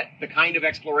won't get the kind of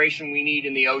exploration we need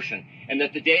in the ocean. And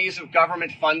that the days of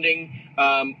government funding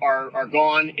are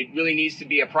gone. It really needs to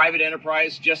be a private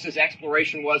enterprise, just as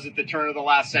exploration was at the turn of the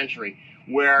last century,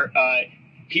 where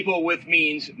people with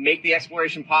means make the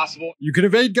exploration possible. You can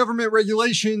evade government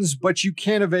regulations, but you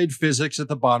can't evade physics at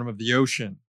the bottom of the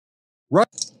ocean. All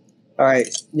right.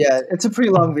 Yeah, it's a pretty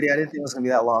long video. I didn't think it was going to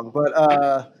be that long.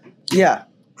 But, yeah,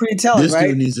 pretty telling, This right?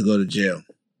 dude needs to go to jail.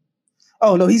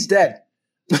 Oh, no, he's dead.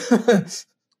 He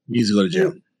needs to go to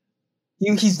jail.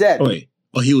 He's dead. Oh, wait.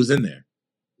 Oh, he was in there.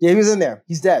 Yeah, he was in there.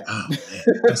 He's dead. Oh, man.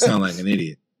 I sound like an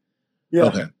idiot. Yeah.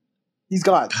 Okay. He's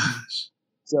gone. Gosh.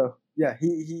 So, yeah,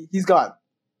 he's gone.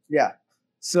 Yeah.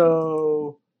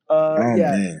 So, Oh,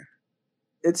 yeah, man.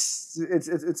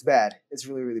 it's bad. It's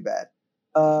really, really bad.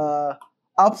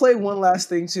 I'll play one last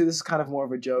thing too. This is kind of more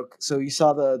of a joke. So you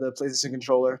saw the PlayStation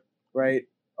controller, right?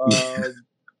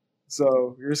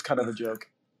 So here's kind of a joke.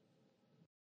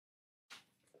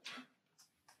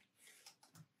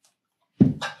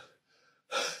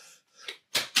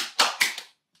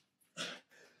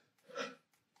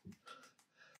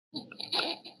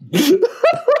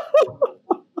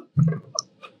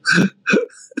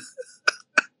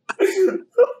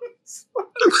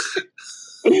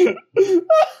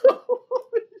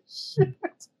 Shit.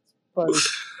 Funny.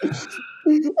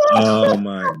 Oh,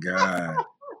 my God.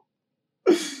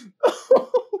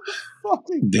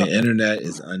 Fucking The internet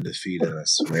is undefeated, I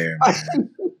swear, man.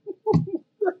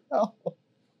 Oh,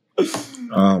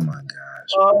 my gosh.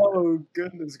 Oh,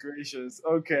 goodness gracious.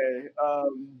 Okay.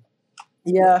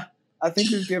 Yeah, I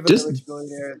think we've given the rich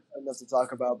billionaire enough to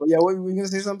talk about. But yeah, were you going to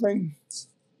say something?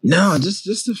 No,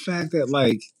 just the fact that,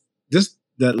 like, just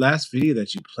that last video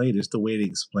that you played, just the way to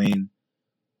explain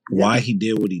why he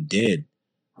did what he did.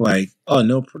 Like, oh,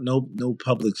 no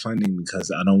public funding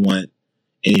because I don't want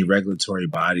any regulatory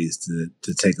bodies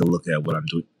to take a look at what I'm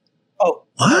doing. Oh,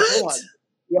 What? hold on.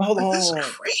 Yeah, hold on. That's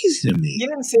crazy to me. He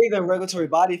didn't say the regulatory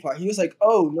body part. He was like,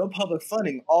 "Oh, no public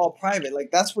funding, all private." Like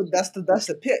that's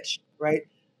the pitch, right?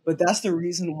 But that's the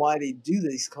reason why they do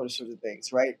these kind of sorts of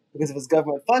things, right? Because if it's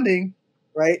government funding,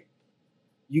 right,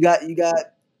 you got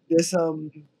there's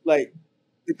some like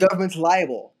the government's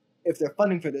liable if they're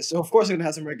funding for this. So of course they're gonna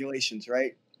have some regulations,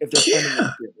 right? If they're funding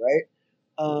it, right?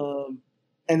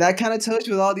 And that kind of tells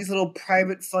you with all these little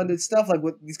private funded stuff, like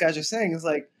what these guys are saying, is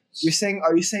like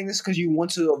are you saying this because you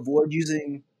want to avoid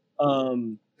using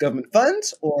government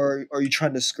funds, or are you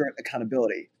trying to skirt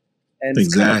accountability? And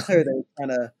it's kind of clear that you're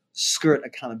trying to skirt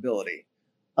accountability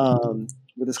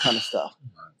with this kind of stuff.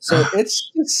 So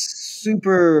it's just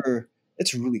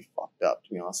it's really fucked up,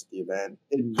 to be honest with you, man.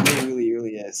 It really, really,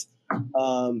 really is.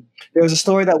 There was a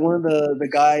story that one of the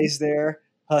guys there,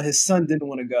 his son didn't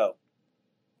want to go.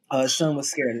 His son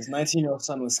was scared. His 19-year-old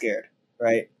son was scared,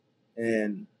 right?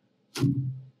 And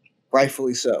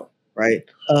rightfully so, right?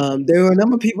 There were a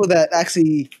number of people that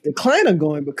actually declined on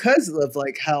going because of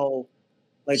like how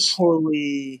like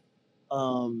poorly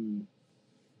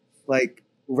like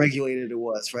regulated it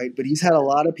was, right? But he's had a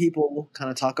lot of people kind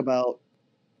of talk about,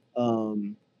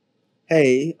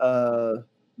 hey,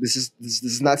 this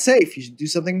is not safe. You should do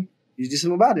something. You should do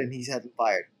something about it. And he's had them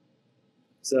fired.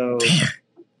 So,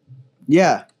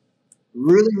 yeah,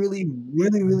 really, really,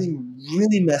 really, really,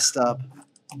 really messed up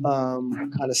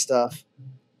kind of stuff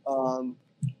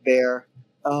there.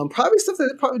 Probably stuff that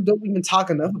they probably don't even talk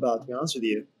enough about, to be honest with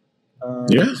you.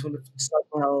 Yeah. I just want to talk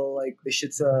about how like the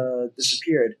shit's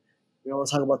disappeared. We don't want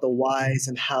to talk about the whys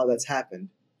and how that's happened,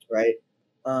 right?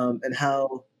 And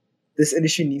how this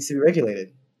industry needs to be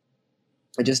regulated.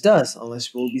 It just does,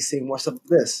 unless we'll be seeing more stuff like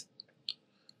this,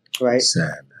 right?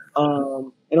 Sad.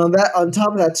 And on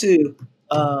top of that too,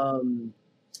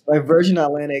 like Virgin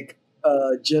Atlantic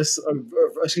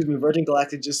Virgin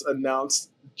Galactic just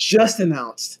announced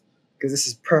because this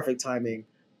is perfect timing.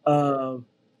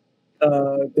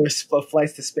 There's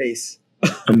flights to space.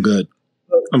 I'm good.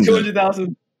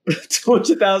 $200,000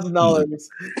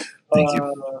 Thank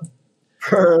you.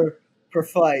 per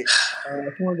flight.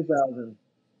 $200,000.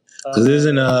 Because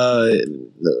isn't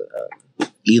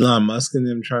Elon Musk and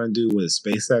them trying to do with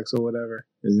SpaceX or whatever?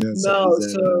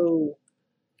 So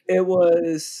it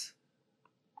was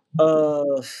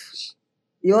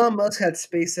Elon Musk had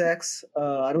SpaceX.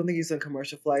 I don't think he's done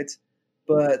commercial flights,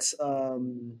 but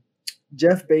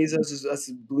Jeff Bezos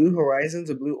is Blue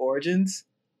Horizons or Blue Origins.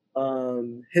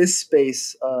 His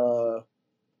space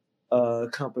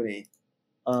company.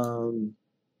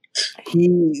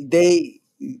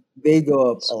 They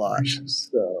go up a lot.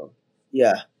 So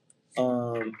yeah.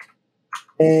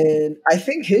 And I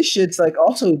think his shit's like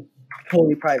also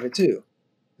totally private too.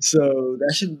 So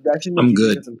that should I'm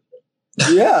good.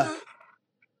 Yeah.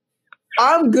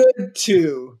 I'm good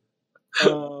too.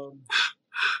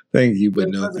 Thank you, but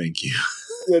no thank you.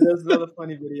 Yeah, there's another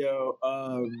funny video.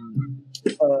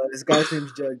 This guy's name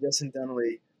is Justin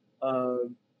Donnelly.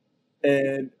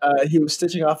 and he was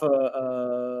stitching off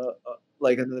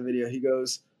like another video. He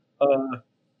goes, "Do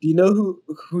you know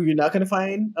who you're not going to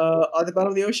find on the bottom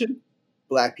of the ocean?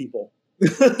 Black people."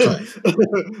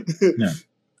 Yeah.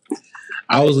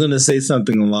 I was gonna say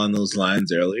something along those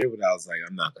lines earlier, but I was like,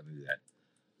 I'm not gonna do that.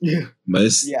 Yeah, But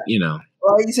it's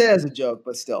Well, you said it as a joke,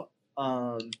 but still.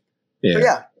 yeah. But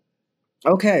yeah.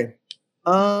 Okay.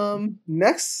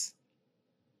 Next.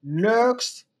 So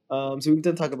we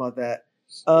didn't talk about that.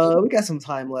 We got some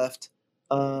time left.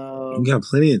 We got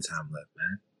plenty of time left,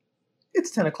 man.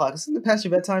 It's 10 o'clock. Isn't it past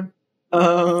your bedtime?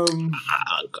 I'm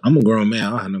a grown man. I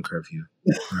don't have no curfew,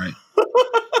 right?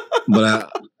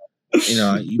 But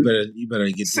you better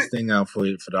get this thing out for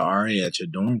the RA at your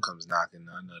dorm comes knocking.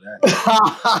 I know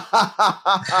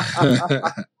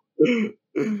that.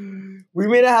 We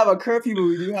may not have a curfew, but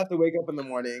we do have to wake up in the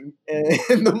morning,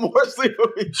 and the more sleep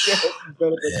we get, the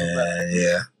better.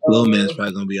 Yeah. Little man's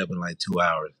probably gonna be up in like 2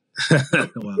 hours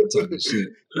while I'm talking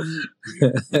shit.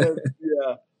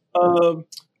 Yeah.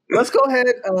 Let's go ahead.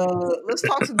 Let's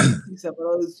talk some DC stuff. I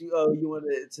know you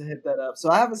wanted to hit that up. So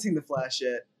I haven't seen The Flash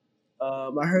yet.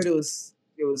 I heard it was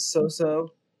so.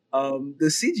 The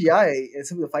CGI and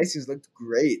some of the fight scenes looked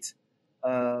great,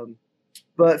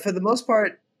 but for the most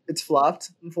part, it's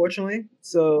flopped, unfortunately.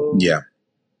 So yeah.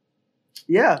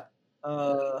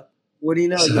 What do you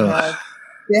know?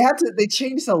 They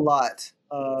changed a lot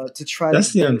to try.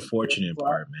 That's the unfortunate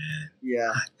part, man.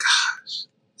 Yeah. My gosh,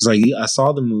 it's like I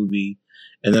saw the movie.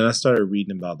 And then I started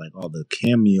reading about like all the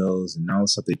cameos and all the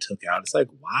stuff they took out. It's like,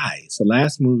 why? It's the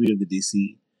last movie of the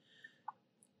DC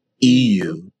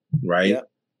EU, right? Yep.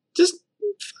 Just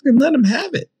fucking let them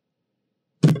have it,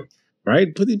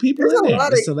 right? Put the people in there.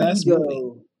 It's the last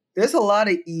movie. There's a lot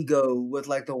of ego with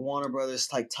like the Warner Brothers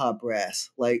like top brass.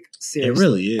 Like seriously, it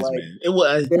really is, like,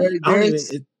 man.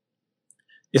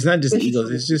 It's not just ego.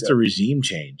 It's just a regime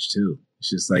change too.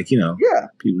 It's just like people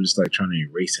just like trying to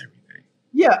erase everything.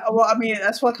 Yeah, well, I mean,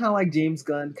 that's why kind of like James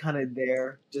Gunn kind of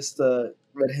there, just to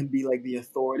let him be like the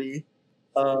authority,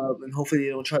 and hopefully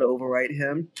they don't try to overwrite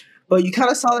him. But you kind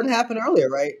of saw that happen earlier,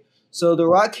 right? So The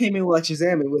Rock came in with like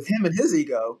Shazam, and with him and his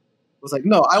ego, was like,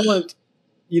 no, I want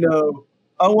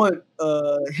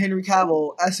Henry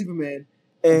Cavill as Superman,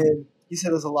 and he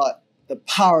said there's a lot. The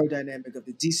power dynamic of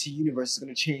the DC universe is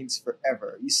going to change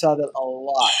forever. You saw that a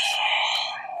lot.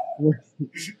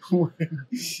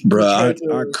 Bro, I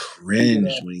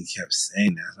cringed when he kept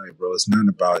saying that. Like, bro, it's not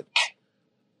about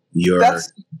your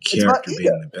character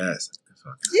being the best.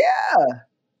 Yeah.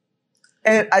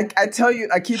 And I tell you,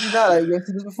 I kid you not, I went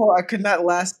through this before. I could not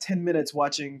last 10 minutes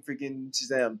watching freaking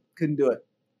Shazam. Couldn't do it.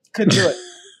 Couldn't do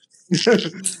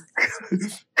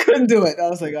it. I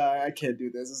was like, I can't do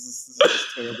this. This is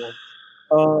terrible.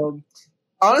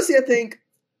 Honestly, I think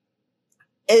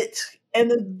it. And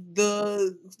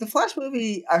the Flash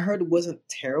movie I heard wasn't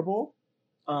terrible.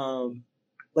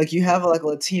 Like you have like a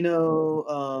Latino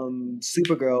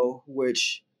Supergirl,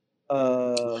 which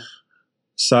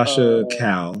Sasha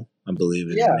Cal, I believe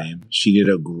is her name. She did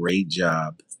a great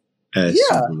job as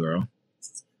Supergirl.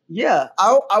 Yeah,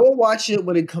 I will watch it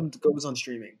when it goes on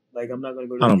streaming. Like I'm not gonna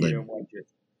go to the theater and watch it.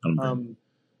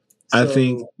 I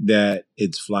think that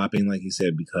it's flopping, like you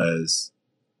said, because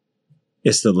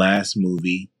it's the last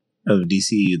movie of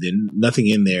DCU. Then nothing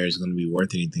in there is going to be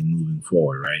worth anything moving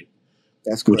forward, right?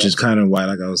 That's correct. Which is kind of why,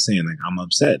 like I was saying, like I'm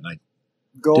upset. Like,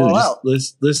 go all out.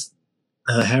 Let's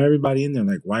have everybody in there.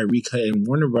 Like, why recut? And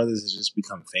Warner Brothers has just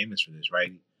become famous for this,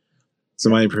 right?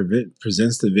 Somebody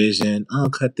presents the vision. Oh,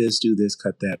 cut this, do this,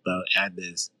 cut that, but add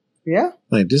this. Yeah.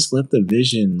 Like, just let the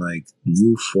vision like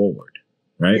move forward,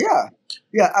 right?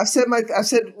 Yeah. I've said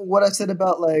what I said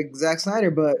about like Zack Snyder,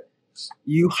 but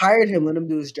you hired him, let him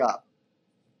do his job.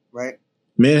 Right,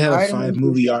 man had a 5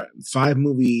 movie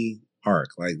arc.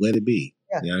 Like, let it be.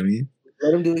 Yeah. You know what I mean?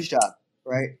 Let him do his job.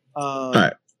 Right. All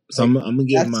right. So I'm gonna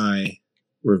give my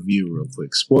review real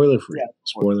quick. Spoiler free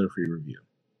review.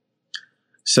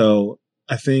 So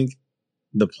I think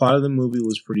the plot of the movie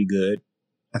was pretty good.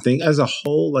 I think as a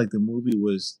whole, like the movie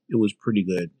was pretty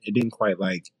good. It didn't quite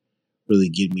like really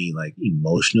get me like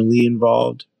emotionally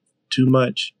involved too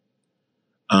much.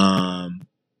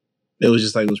 It was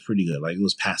just like, it was pretty good. Like, it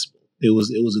was passable. It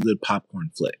was a good popcorn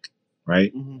flick,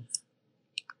 right? Mm-hmm.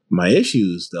 My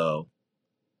issues, though,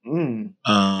 the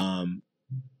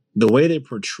way they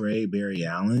portray Barry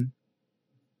Allen,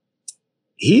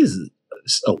 he's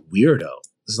a weirdo.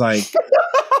 It's like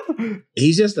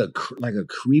he's just a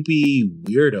creepy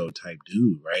weirdo type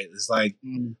dude, right? It's like,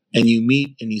 and you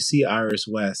meet and you see Iris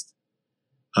West,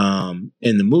 in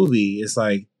the movie. It's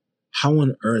like, how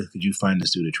on earth could you find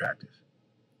this dude attractive?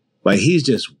 Like, he's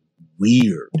just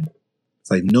weird. It's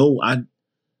like, no,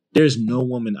 There's no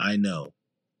woman I know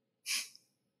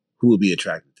who would be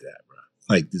attracted to that, bro.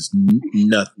 Like, there's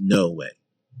no way.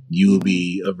 You will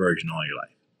be a virgin all your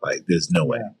life. Like, there's no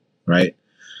way, right?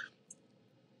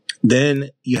 Then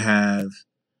you have,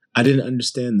 I didn't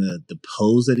understand the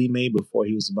pose that he made before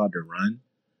he was about to run.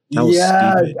 That was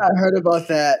stupid. I heard about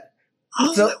that. I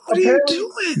was like, what are you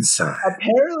doing, son?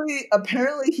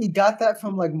 Apparently he got that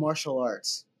from like martial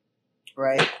arts,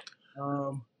 right?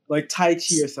 Like Tai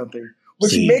Chi or something,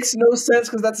 which makes no sense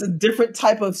because that's a different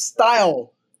type of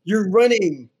style. You're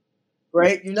running,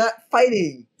 right? You're not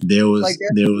fighting. There was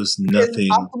nothing.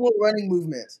 Optimal running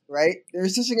movement, right?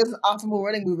 There's such a thing as an optimal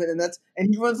running movement,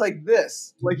 and he runs like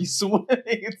this, like he's swimming.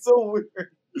 It's so weird.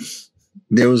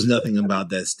 There was nothing about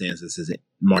that stance that says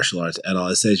martial arts at all.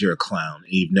 It says you're a clown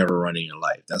and you've never run in your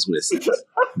life. That's what it says,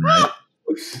 right?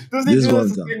 Doesn't he do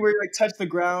this thing where he like touch the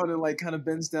ground and like kind of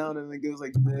bends down and then goes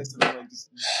like this and then like just.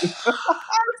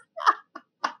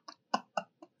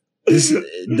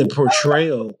 The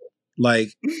portrayal,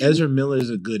 like Ezra Miller is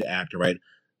a good actor, right?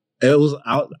 I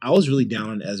was really down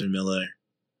on Ezra Miller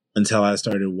until I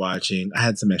started watching. I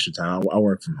had some extra time. I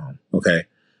work from home. Okay,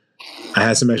 I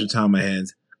had some extra time on my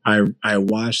hands. I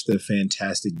watched the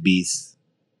Fantastic Beasts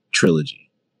trilogy,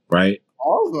 right?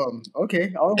 All of them.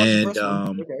 Okay.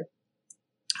 Okay.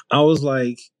 I was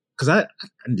like, because I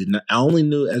only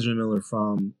knew Ezra Miller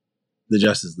from the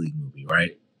Justice League movie,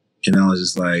 right? And I was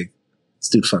just like, this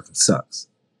dude fucking sucks.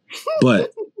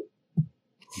 But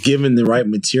given the right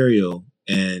material,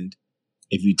 and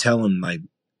if you tell him, like,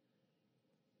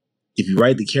 if you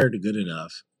write the character good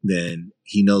enough, then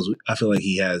he knows. I feel like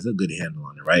he has a good handle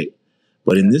on it, right?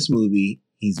 But in this movie,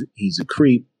 he's a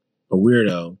creep, a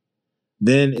weirdo.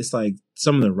 Then it's like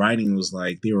some of the writing was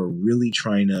like they were really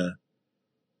trying to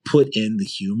put in the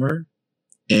humor,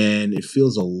 and it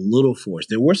feels a little forced.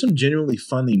 There were some genuinely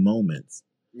funny moments,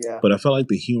 but I felt like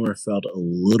the humor felt a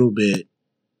little bit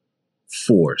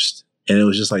forced, and it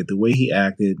was just like the way he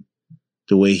acted,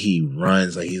 the way he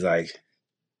runs, like he's like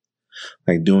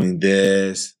doing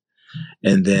this,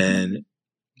 and then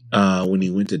when he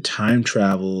went to time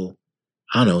travel.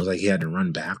 I don't know. It was like he had to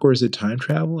run backwards at time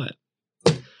travel. I was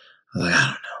like, I don't know,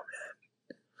 man.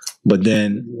 But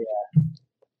then,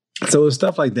 so it's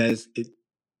stuff like that.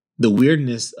 The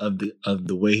weirdness of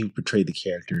the way he portrayed the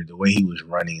character, the way he was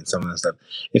running, and some of that stuff.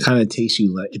 It kind of takes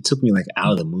you like. It took me like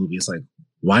out of the movie. It's like,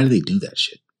 why do they do that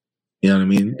shit? You know what I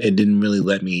mean? It didn't really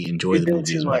let me enjoy the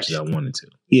movie as much as I wanted to.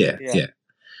 Yeah.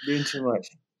 Doing too much.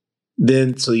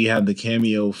 Then, so you have the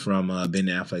cameo from Ben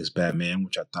Affleck's Batman,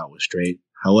 which I thought was straight.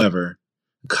 However,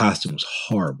 the costume was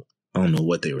horrible. I don't know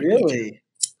what they were thinking.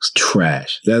 It's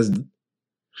trash. That's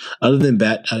other than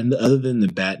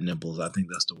the bat nipples. I think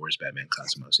that's the worst Batman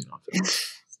costume I've seen on film.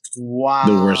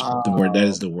 Wow, that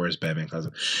is the worst Batman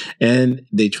costume. And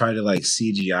they try to like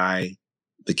CGI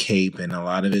the cape and a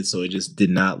lot of it, so it just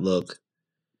did not look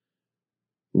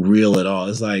real at all.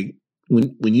 It's like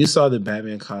when you saw the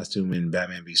Batman costume in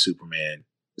Batman v Superman.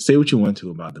 Say what you want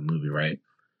to about the movie, right?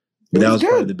 But that was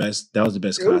probably the best. That was the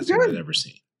best costume I've ever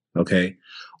seen. Okay,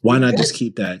 why not just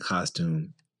keep that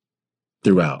costume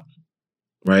throughout?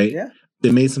 Right? Yeah.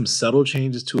 They made some subtle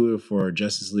changes to it for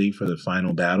Justice League for the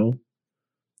final battle,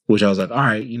 which I was like, all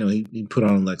right, you know, he put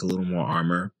on like a little more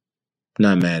armor.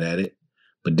 Not mad at it,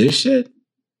 but this shit,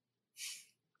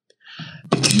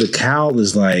 the cowl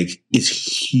is like it's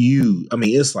huge. I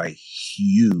mean, it's like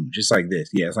huge, just like this.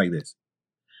 Yeah, it's like this.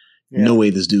 Yeah. No way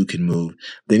this dude can move.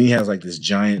 Then he has like this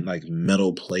giant like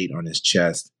metal plate on his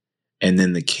chest, and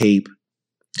then the cape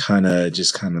kind of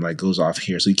like goes off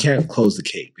here. So you can't close the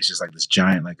cape. It's just like this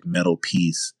giant like metal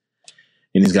piece,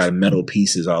 and he's got metal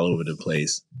pieces all over the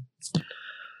place.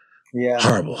 Yeah,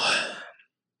 horrible.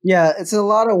 Yeah, it's a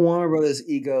lot of Warner Brothers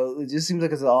ego. It just seems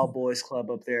like it's an all boys club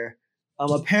up there.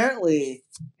 Apparently,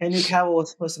 Henry Cavill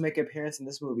was supposed to make an appearance in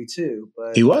this movie too,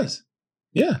 but he was.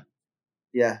 Yeah,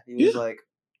 he was like,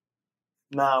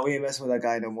 nah, we ain't messing with that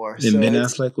guy no more. And Ben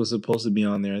Affleck was supposed to be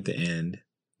on there at the end.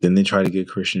 Then they tried to get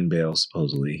Christian Bale,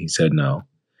 supposedly. He said no.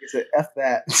 He said, F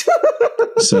that.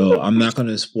 So I'm not going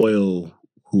to spoil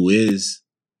who is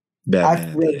Batman.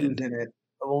 I've read who's in it.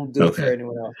 I won't do it for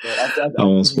anyone else. But I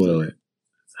won't spoil it.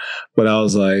 But I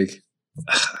was like...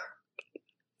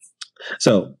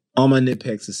 So, all my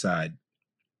nitpicks aside,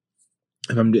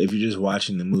 if you're just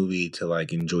watching the movie to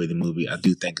like enjoy the movie, I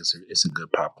do think it's a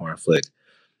good popcorn flick.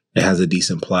 It has a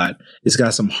decent plot. It's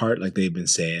got some heart, like they've been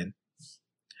saying.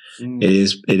 It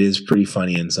is pretty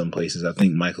funny in some places. I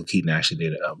think Michael Keaton actually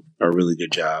did a really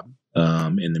good job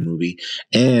in the movie,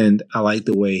 and I like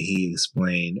the way he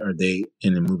explained, or they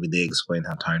in the movie they explained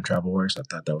how time travel works. I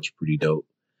thought that was pretty dope.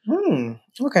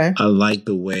 Okay. I like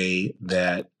the way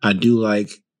that I do like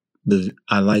the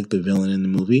villain in the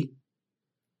movie.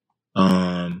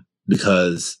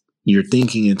 Because you're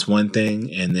thinking it's one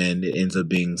thing and then it ends up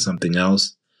being something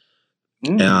else.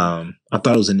 I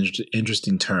thought it was an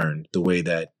interesting turn the way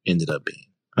that ended up being.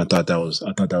 I thought that was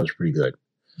pretty good.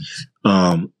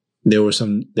 There was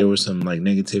some like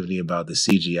negativity about the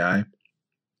CGI.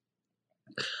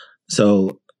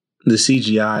 So the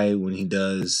CGI when he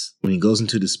goes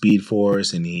into the Speed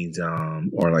Force and he's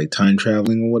or like time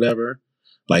traveling or whatever,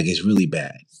 like it's really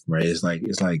bad, right? It's like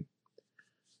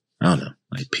I don't know,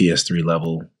 like PS3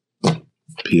 level,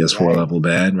 PS4 level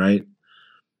bad, right?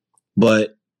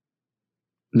 But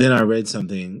then I read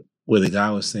something where the guy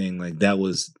was saying like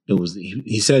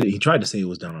he said he tried to say it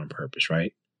was done on purpose,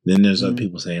 right? Then there's other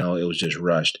people saying, oh, it was just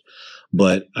rushed.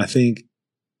 But I think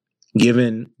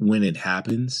given when it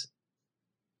happens,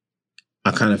 I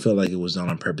kind of feel like it was done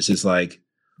on purpose. It's like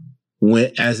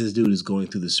as this dude is going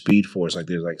through the Speed Force, like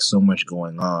there's like so much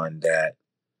going on that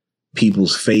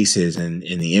people's faces and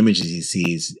the images he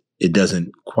sees, it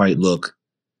doesn't quite look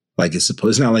like it's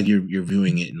supposed. It's not like you're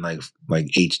viewing it in like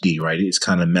HD, right? It's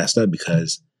kind of messed up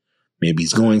because maybe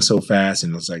he's going so fast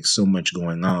and there's like so much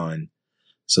going on.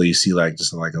 So you see like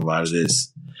just like a lot of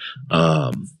this.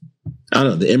 I don't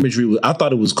know. The imagery, I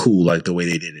thought it was cool, like the way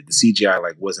they did it. The CGI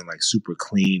like wasn't like super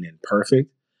clean and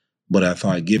perfect, but I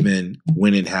thought given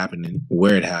when it happened and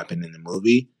where it happened in the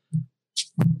movie,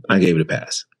 I gave it a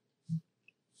pass.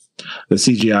 The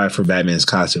CGI for Batman's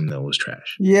costume though was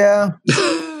trash. Yeah.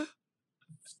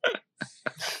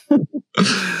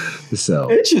 So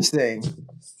interesting.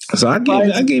 So I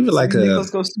gave it like Let's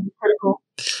go super critical.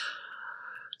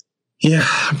 Yeah,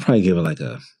 I'd probably give it like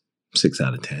a 6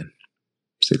 out of 10.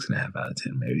 6.5 out of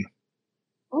 10, maybe.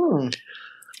 I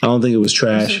don't think it was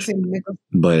trash,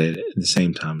 but at the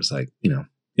same time, it's like, you know,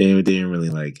 they didn't really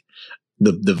like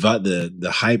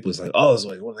the hype was like, oh, it's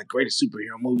like one of the greatest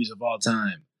superhero movies of all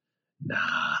time.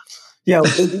 Nah. Yeah,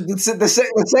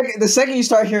 the second you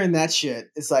start hearing that shit,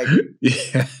 it's like,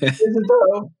 yeah.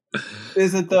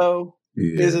 Is it though?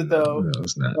 Yeah, is it though? No,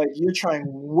 it's not. Like you're trying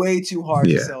way too hard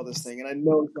to sell this thing, and I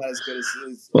know it's not as good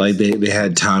as like they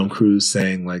had Tom Cruise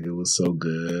saying like it was so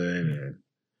good, and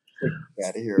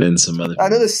out of here. Then some other. I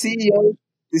know the CEO.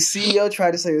 The CEO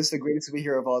tried to say this is the greatest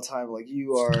superhero of all time. Like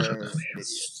you are an idiot.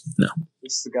 No,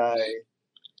 this is the guy.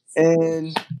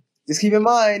 And just keep in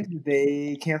mind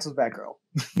they canceled Batgirl.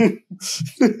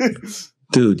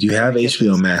 Dude, you have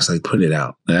HBO Max. Like, put it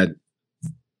out. That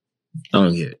I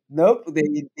don't get it. Nope,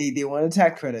 they want a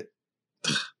tax credit.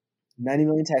 90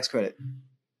 million tax credit.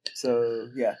 So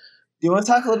yeah. Do you want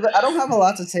to talk a little bit? I don't have a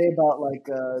lot to say about like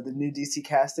the new DC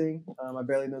casting. I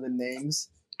barely know the names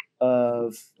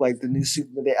of like the new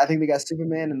Superman. I think they got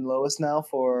Superman and Lois now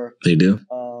for. They do.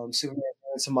 Superman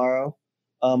tomorrow.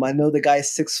 I know the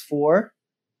guy's 6'4",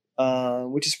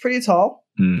 which is pretty tall.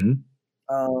 Mm-hmm.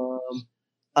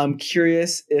 I'm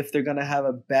curious if they're gonna have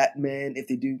a Batman. If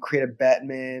they do create a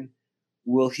Batman,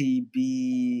 will he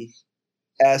be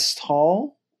as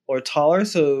tall or taller?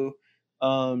 So,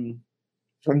 from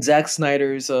Zack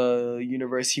Snyder's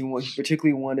universe, he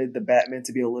particularly wanted the Batman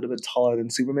to be a little bit taller than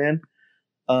Superman.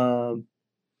 I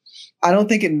don't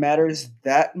think it matters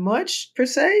that much per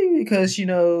se because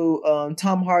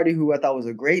Tom Hardy, who I thought was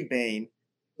a great Bane,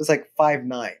 was like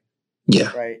 5'9".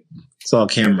 Yeah, right. It's all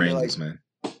camera angles, man.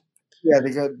 Yeah,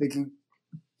 they could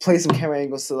play some camera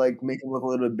angles to like make him look a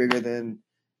little bit bigger than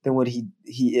what he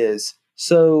is.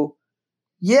 So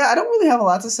yeah, I don't really have a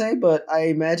lot to say, but I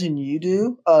imagine you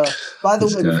do. By the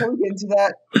way, before we get into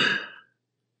that,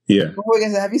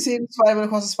 have you seen Spider-Man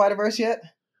Across the Spider-Verse yet?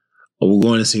 Oh, we're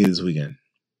going to see it this weekend.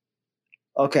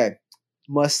 Okay,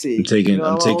 must see. I'm taking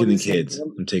the kids.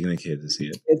 I'm taking the kids to see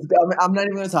it. I'm not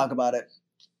even going to talk about it.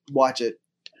 Watch it.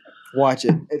 I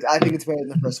think it's better than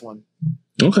the first one.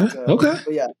 Okay.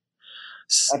 But yeah,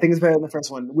 I think it's better than the first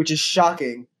one, which is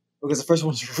shocking because the first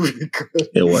one was really good.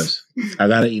 It was. I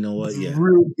got it. You know what? Yeah,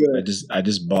 really good. I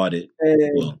just bought it.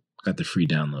 Got the free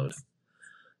download.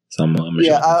 So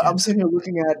I'm sitting here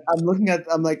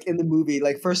I'm like in the movie,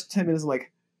 like first 10 minutes, I'm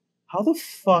like, how the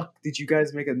fuck did you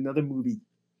guys make another movie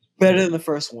better than the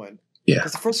first one? Yeah,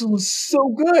 because the first one was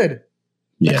so good.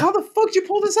 Yeah, like, how the fuck did you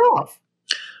pull this off?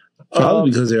 Probably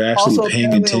because they're actually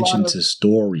paying attention to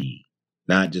story,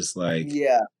 not just like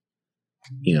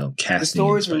casting. The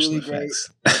stories are really great.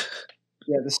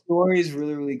 Yeah, the story is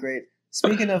really, really great.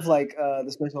 Speaking of like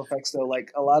the special effects, though,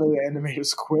 like a lot of the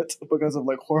animators quit because of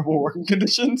like horrible working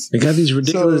conditions. They got these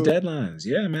ridiculous deadlines.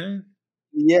 Yeah, man.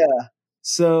 Yeah,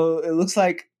 so it looks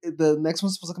like the next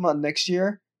one's supposed to come out next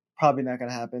year. Probably not going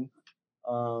to happen.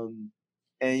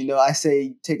 And I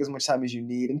say take as much time as you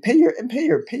need and pay your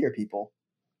people.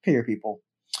 Pay your people.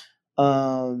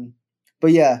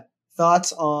 But yeah,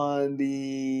 thoughts on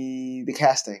the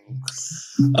casting?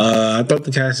 I thought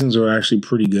the castings were actually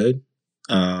pretty good.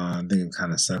 I think it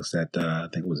kind of sucks that I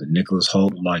think it was Nicholas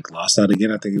Hoult lost out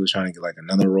again. I think he was trying to get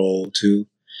another role too,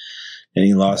 and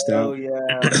he lost out. Oh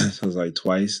yeah, so it was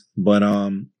twice. But I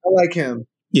like him.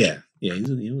 Yeah,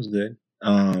 he was good.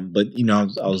 But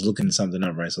I was looking something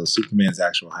up, right? So Superman's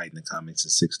actual height in the comics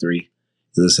is 6'3".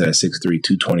 He listed at 6'3",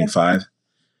 225,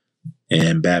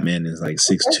 and Batman is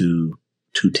 6'2",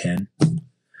 210.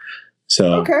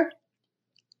 So okay.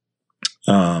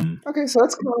 Okay, so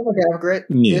that's kind of accurate.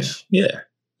 Yeah.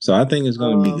 So I think it's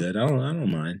going to be good. I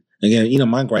don't mind. Again,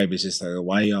 my gripe is just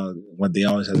why they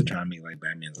always have to try and make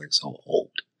Batman's so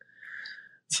old.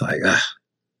 It's right.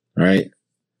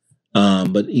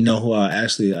 But who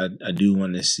I do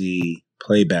want to see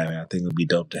play Batman. I think it would be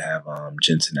dope to have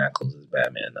Jensen Ackles as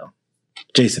Batman though.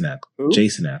 Jason Ackles. Who?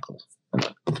 Jason Ackles.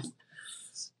 Let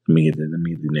me get the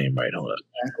name right. Hold up.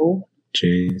 Ackles?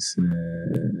 Jason.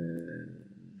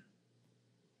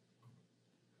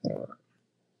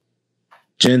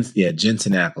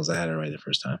 Jensen Ackles. I had it right the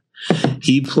first time.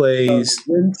 He plays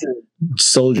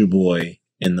Soldier Boy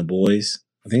in The Boys.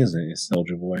 I think his name is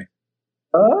Soldier Boy.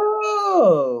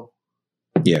 Oh.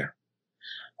 Yeah.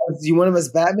 Do you want him as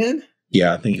Batman?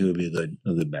 Yeah, I think he would be a good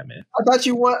Batman. I thought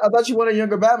you want a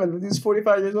younger Batman, but he's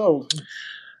 45 years old.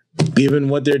 Given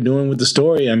what they're doing with the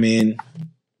story, I mean,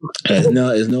 there's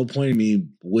no point in me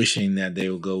wishing that they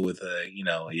would go with a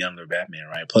younger Batman,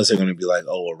 right? Plus, they're going to be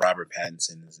Robert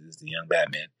Pattinson is the young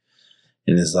Batman,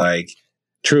 and it's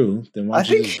true. Then why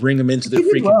don't you just bring him into the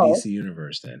freaking DC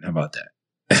universe? Then how about that?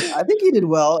 I think he did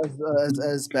well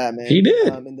as Batman. He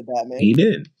did in the Batman. He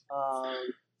did.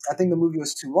 I think the movie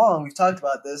was too long. We've talked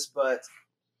about this, but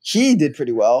he did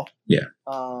pretty well. Yeah.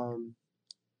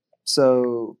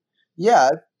 So yeah,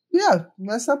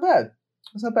 that's not bad.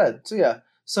 That's not bad. So yeah.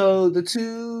 So the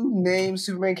two names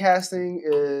Superman casting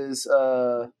is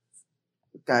the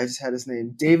guy just had his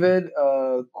name, David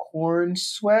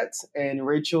Cornsweet and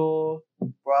Rachel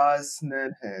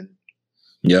Brosnahan.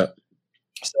 Yep.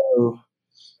 So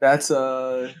that's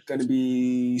going to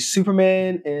be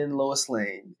Superman and Lois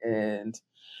Lane. And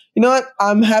you know what?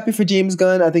 I'm happy for James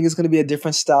Gunn. I think it's going to be a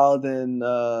different style than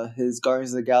his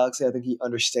Guardians of the Galaxy. I think he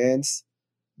understands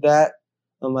that.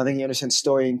 I think he understands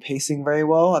story and pacing very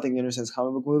well. I think he understands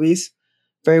comic book movies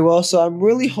very well. So I'm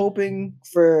really hoping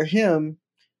for him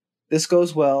this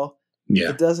goes well. Yeah.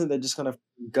 If it doesn't, they're just going to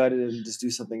gut it and just do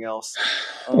something else.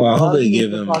 Well, I hope they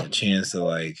give him a chance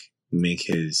to make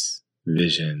his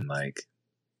vision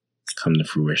come to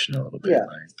fruition a little bit. Yeah.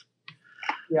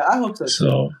 Yeah, I hope so.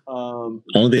 So,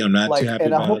 only thing I'm not too happy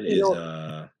about is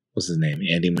what's his name?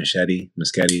 Andy Muschietti,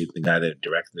 the guy that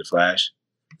directed The Flash.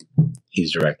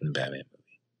 He's directing the Batman movie.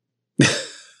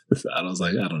 I was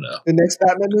I don't know. The next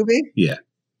Batman movie? Yeah.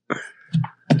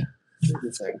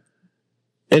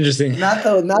 Interesting. Not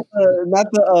the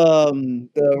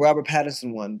Robert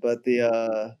Pattinson one, but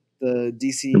the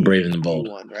DC Brave and the Bold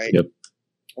one, right? Yep.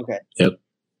 Okay. Yep.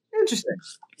 Interesting.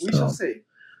 We shall see.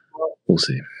 We'll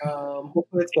see.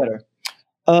 Hopefully it's better.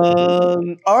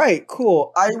 All right,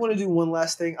 cool. I want to do one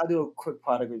last thing. I'll do a quick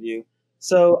product review.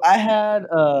 So I had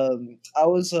I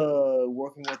was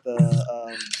working with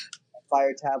a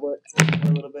Fire tablet for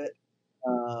a little bit,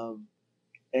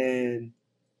 and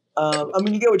I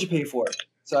mean you get what you pay for.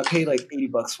 So I paid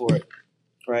 $80 for it,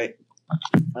 right?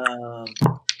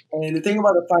 And the thing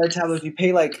about the Fire tablet, if you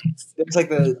pay there's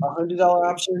the $100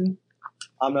 option.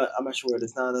 I'm not sure what it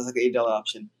is now. There's an $80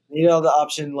 option. The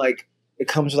option it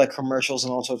comes with commercials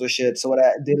and all sorts of shit. So what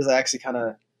I did is I actually kind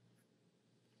of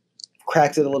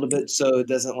cracked it a little bit so it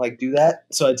doesn't do that.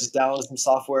 So I just downloaded some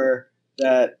software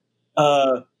that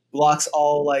blocks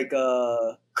all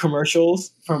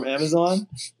commercials from Amazon.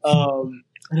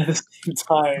 At the same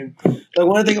time,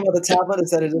 one thing about the tablet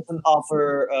is that it doesn't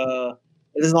offer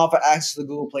access to the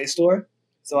Google Play Store.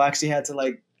 So I actually had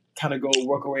to kind of go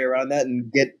work our way around that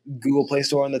and get Google Play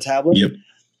Store on the tablet. Yep.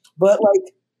 But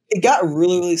it got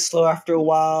really, really slow after a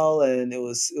while, and it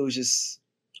was just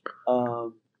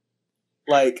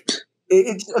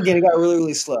it got really,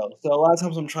 really slow. So a lot of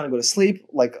times I'm trying to go to sleep,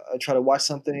 I try to watch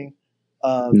something.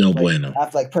 No bueno. I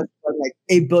have to press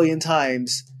 8 billion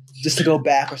times just to go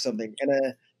back or something.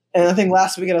 And I think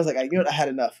last weekend I was I had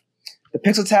enough. The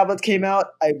Pixel tablets came out.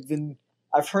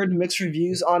 I've heard mixed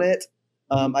reviews on it.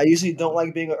 I usually don't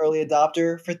like being an early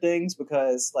adopter for things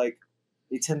because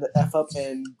they tend to F up,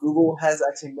 and Google has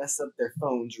actually messed up their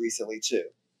phones recently too.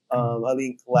 I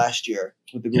think last year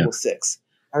with the Google 6.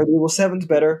 I heard the Google 7's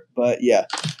better, but yeah.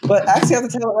 But I actually have the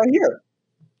tablet right here.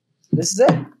 This is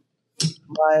it.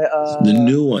 The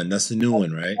new one. That's the new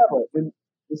one, right? Tablet.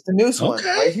 It's the newest one Okay.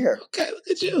 right here. Okay, look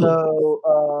at you.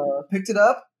 So picked it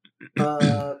up.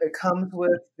 It comes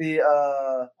with the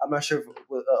I'm not sure if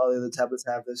all the other tablets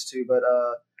have this too, but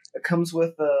it comes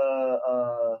with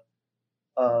the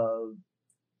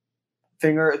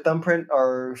thumbprint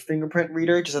or fingerprint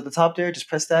reader just at the top there. Just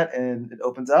press that and it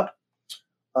opens up.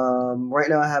 Right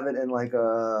now I have it in my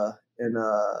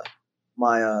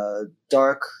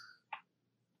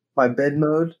my bed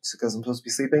mode because I'm supposed to be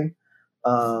sleeping.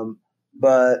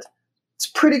 But it's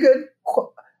pretty good.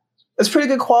 It's pretty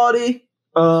good quality.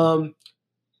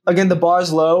 Again, the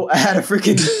bar's low. I had a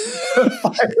freaking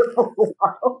fire for a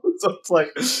while, so it's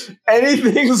like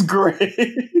anything's great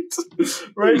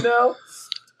right now.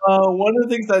 One of the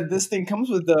things that this thing comes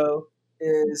with, though,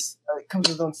 is it comes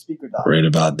with its own speaker dock. Right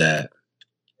about that.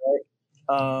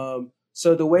 Right?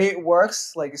 So the way it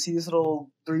works, like you see these little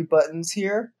 3 buttons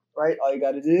here, right? All you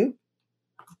got to do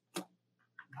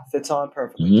fits on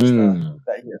perfectly. Just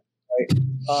that here, right?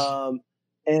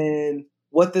 And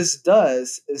what this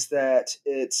does is that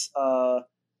it's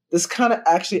this kind of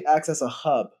actually acts as a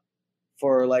hub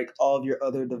for like all of your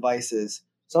other devices.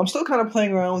 So I'm still kind of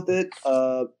playing around with it.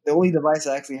 The only device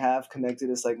I actually have connected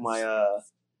is like my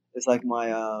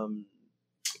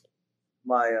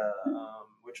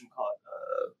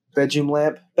bedroom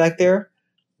lamp back there.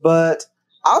 But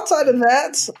outside of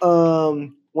that,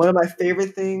 one of my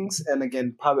favorite things, and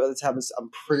again, probably other tablets, I'm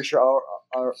pretty sure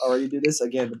I already do this.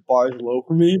 Again, the bar is low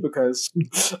for me because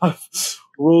I've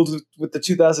rolled with the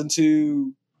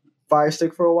 2002 Fire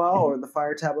Stick for a while, or the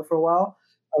Fire Tablet for a while.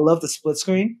 I love the split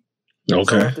screen. Okay.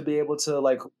 So I have to be able to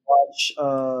like watch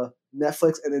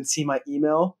Netflix and then see my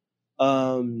email.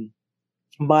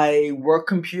 My work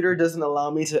computer doesn't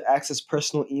allow me to access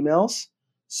personal emails.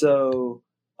 So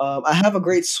I have a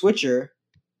great switcher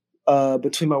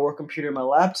between my work computer and my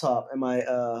laptop and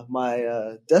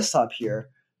my desktop here.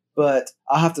 But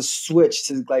I'll have to switch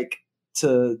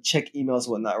to check emails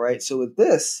and whatnot, right? So with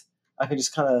this, I can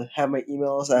just kind of have my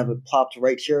emails. I have it plopped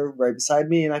right here, right beside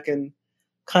me, and I can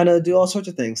kind of do all sorts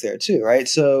of things there too, right?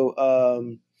 So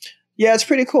yeah, it's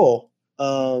pretty cool.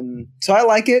 So I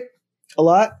like it a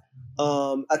lot.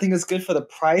 I think it's good for the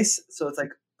price. So it's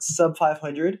like sub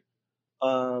 500.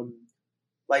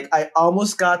 Like I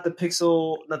almost got the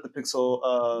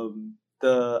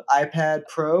the iPad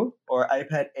Pro or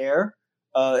iPad Air.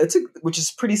 Which is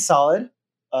pretty solid.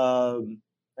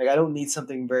 Like I don't need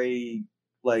something very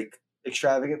like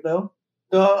extravagant though.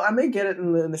 So I may get it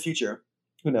in the future.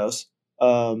 Who knows?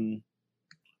 To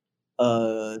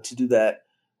do that.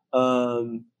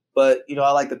 But you know,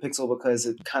 I like the Pixel because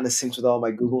it kind of syncs with all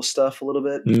my Google stuff a little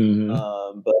bit.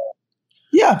 But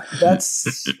yeah,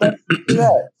 that's that.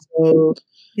 So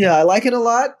yeah, I like it a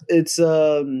lot. It's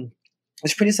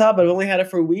pretty solid, but I've only had it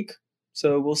for a week.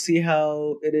 So we'll see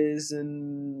how it is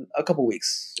in a couple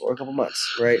weeks or a couple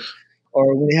months, right?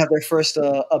 Or when they have their first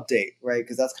update, right?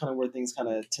 Because that's kind of where things kind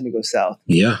of tend to go south.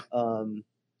 Yeah.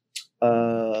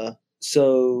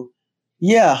 So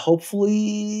yeah,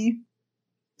 hopefully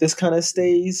this kind of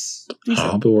stays decent.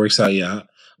 I hope it works out. Yeah.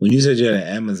 When you said you had an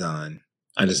Amazon,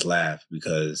 I just laughed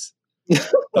because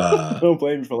don't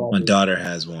blame me for my laughing. daughter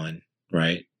has one,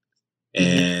 right?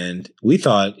 And we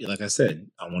thought, like I said,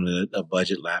 I wanted a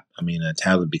a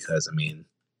tablet because,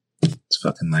 it's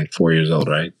fucking like 4 years old,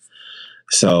 right?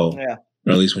 So, Yeah.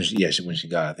 or at least when she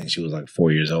got, I think she was like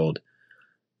 4 years old.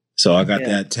 So I got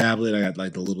that tablet. I got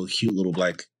like the little cute little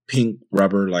like pink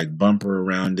rubber like bumper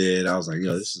around it. I was like,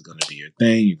 yo, this is going to be your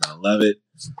thing. You're going to love it.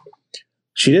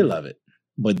 She did love it.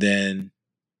 But then,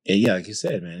 yeah, like you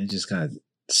said, man, it just kind of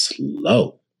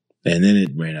slow. And then it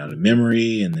ran out of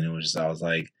memory. And then it was just, I was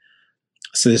like,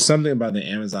 so there's something about the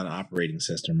Amazon operating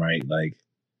system, right? Like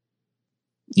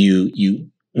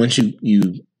once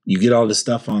you get all the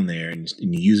stuff on there and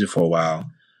you use it for a while,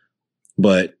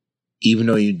 but even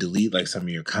though you delete like some of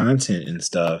your content and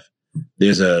stuff,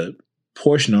 there's a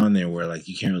portion on there where like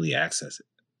you can't really access it,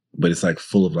 but it's like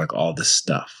full of like all the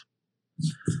stuff.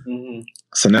 Mm-hmm.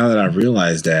 So now that I've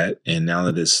realized that, and now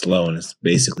that it's slow and it's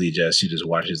basically she just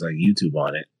watches like YouTube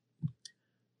on it,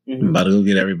 I'm about to go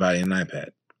get everybody an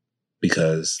iPad.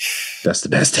 Because that's the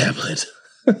best tablet.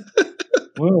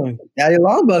 Whoa. Daddy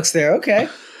long bucks there. Okay.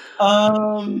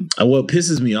 What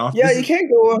pisses me off. Yeah, you can't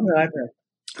go wrong with an iPad.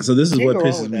 So this is what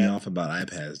pisses me off about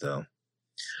iPads, though.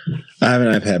 I have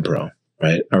an iPad Pro,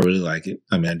 right? I really like it.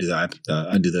 I do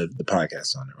the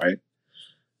podcast on it, right?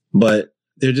 But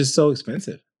they're just so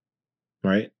expensive,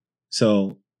 right?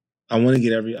 So I want to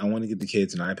get the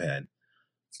kids an iPad.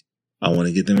 I want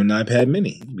to get them an iPad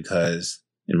Mini because,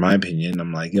 in my opinion,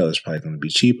 I'm like, yo, it's probably going to be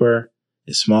cheaper.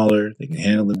 It's smaller. They can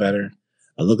handle it better.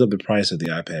 I look up the price of the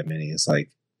iPad Mini. It's like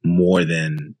more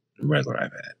than a regular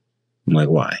iPad. I'm like,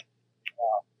 why?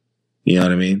 You know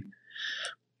what I mean?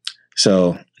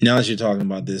 So now that you're talking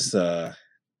about this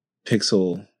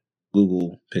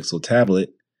Google Pixel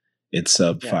tablet, it's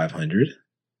sub 500.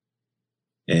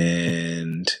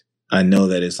 And I know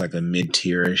that it's like a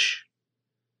mid-tier-ish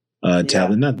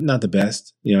tablet. Not the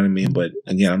best, you know what I mean? But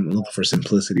again, I'm looking for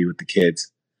simplicity with the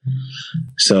kids.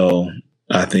 So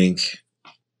I think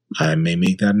I may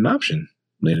make that an option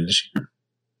later this year.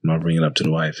 I'll bring it up to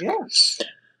the wife. Yeah.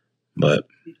 But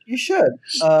you should.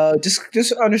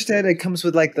 Just understand it comes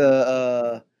with like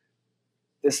the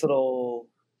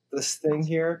this thing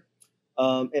here.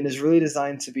 And is really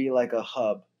designed to be like a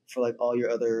hub for like all your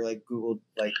other like Google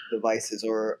like devices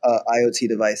or IoT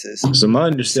devices. So my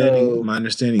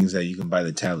understanding is that you can buy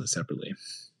the tablet separately.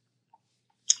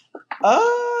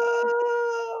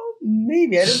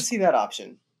 Maybe I didn't see that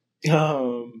option.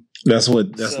 That's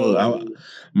what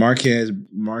Marquez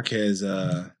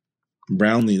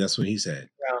Brownlee. That's what he said.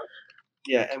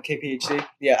 Yeah, MKPHD.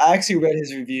 Yeah, I actually read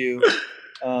his review,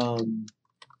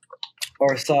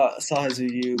 or saw his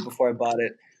review before I bought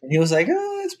it, and he was like,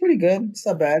 "Oh, it's pretty good. It's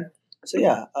not bad." So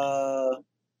yeah,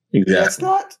 exactly.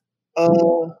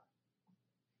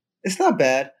 It's not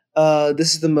bad.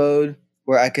 This is the mode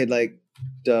where I could like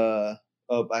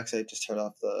actually I just turned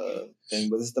off the thing,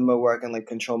 but this is the mode where I can like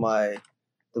control my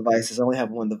devices. I only have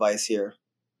one device here.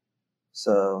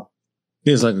 So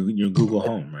it's like your Google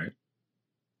Home, right?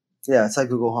 Yeah, it's like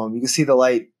Google Home. You can see the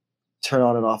light turn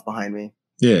on and off behind me.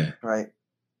 Yeah. Right.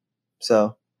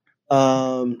 So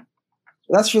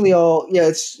that's really all. Yeah,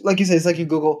 it's like you said, it's like your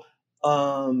Google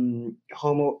Home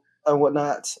and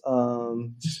whatnot.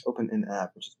 Just open an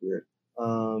app, which is weird.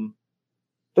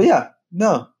 But yeah,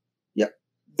 no. Yep.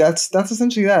 That's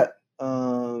essentially that.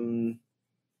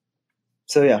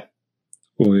 So yeah.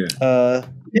 Oh yeah.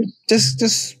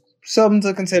 Just something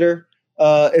to consider.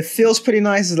 It feels pretty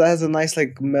nice. It has a nice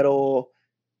like metal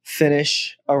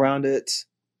finish around it.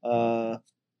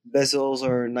 Bezels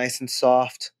are nice and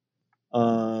soft,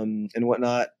 and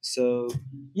whatnot. So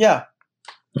yeah.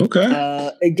 Okay.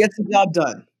 It gets the job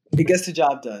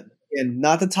done. And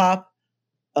not the top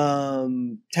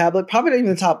tablet, probably not even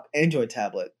the top Android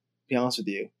tablet, to be honest with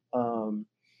you.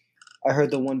 I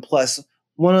heard the OnePlus.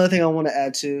 One other thing I want to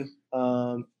add to,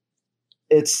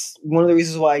 it's one of the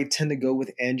reasons why I tend to go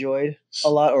with Android a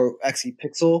lot, or actually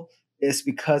Pixel, is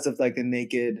because of like the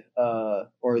naked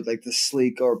or like the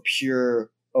sleek or pure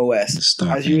OS.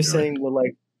 As you were saying with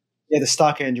like the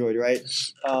stock Android, right?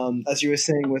 As you were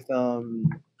saying with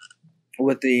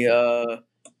the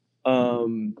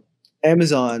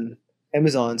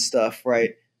Amazon stuff,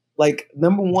 right? Like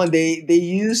number one, they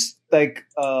use like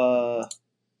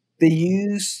they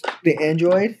use the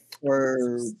Android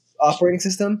or operating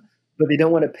system, but they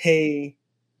don't want to pay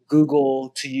Google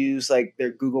to use like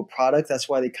their Google product. That's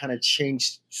why they kind of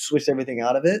switched everything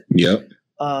out of it. Yep.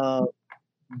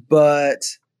 But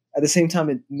at the same time,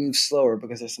 it moves slower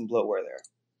because there's some bloatware there.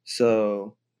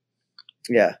 So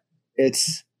yeah,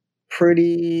 it's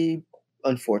pretty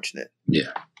unfortunate.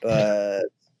 Yeah. But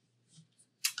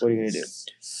what are you gonna do?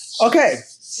 Okay,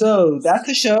 so that's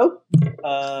the show.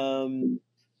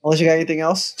 Unless you got anything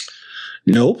else?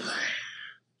 Nope.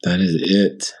 That is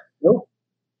it. Nope.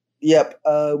 Yep.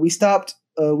 We stopped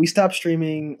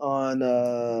streaming on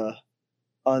the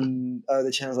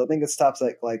channels. I think it stops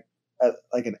at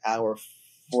an hour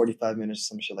 45 minutes or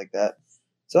some shit like that.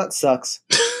 So that sucks.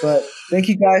 But thank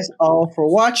you guys all for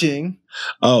watching.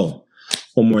 Oh,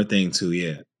 one more thing too,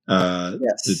 yeah.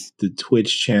 Yes. The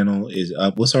Twitch channel is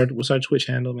up. What's our Twitch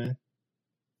handle, man?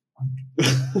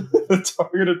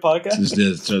 Targeted Podcast.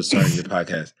 Just Targeted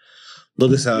Podcast.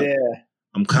 Look us up. Yeah.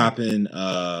 I'm copping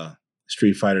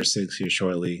Street Fighter 6 here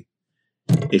shortly.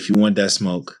 If you want that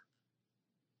smoke,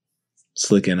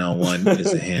 Slick NL1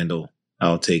 is the handle.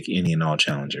 I'll take any and all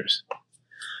challengers.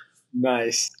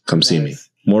 Nice. Come see me.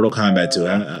 Mortal Kombat 2.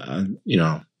 I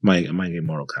might get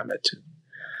Mortal Kombat 2.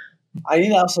 I need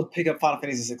to also pick up Final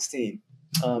Fantasy 16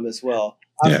 as well.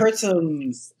 I've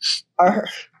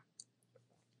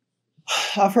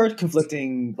heard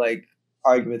conflicting like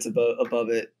arguments above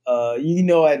it.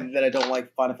 That I don't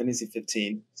like Final Fantasy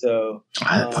 15. So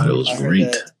I thought it was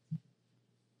great.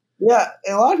 Yeah,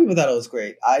 and a lot of people thought it was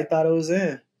great. I thought it was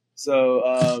in.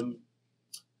 So,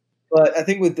 but I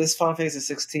think with this Final Fantasy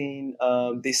 16,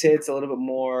 they say it's a little bit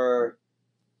more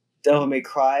Devil May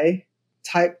Cry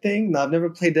type thing. Now, I've never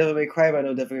played Devil May Cry, but I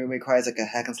know Devil May Cry is like a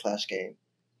hack and slash game.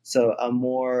 So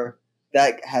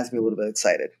that has me a little bit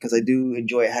excited because I do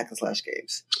enjoy hack and slash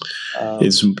games.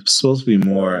 It's supposed to be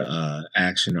more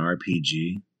action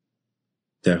RPG.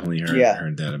 Definitely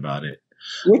heard that about it.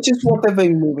 Which is what they've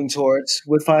been moving towards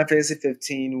with Final Fantasy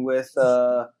 15, with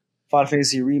Final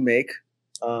Fantasy Remake.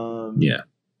 Yeah.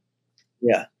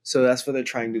 Yeah, so that's what they're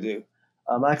trying to do.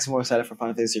 I'm actually more excited for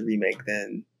Final Fantasy Remake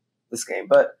than this game.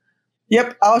 But,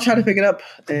 yep, I'll try to pick it up.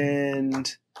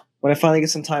 And when I finally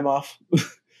get some time off,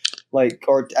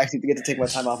 or actually get to take my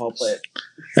time off, I'll play it.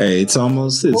 Hey, it's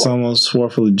almost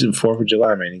 4th of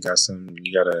July, man. You got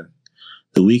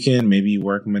the weekend. Maybe you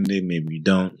work Monday, maybe you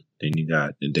don't. Then you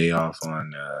got the day off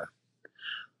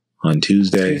on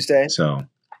Tuesday. So,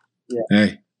 yeah.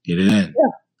 Hey, get it in.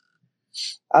 Yeah,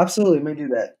 absolutely. May do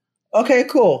that. Okay,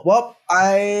 cool. Well,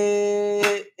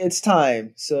 it's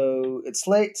time. So it's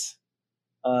late.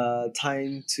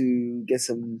 Time to get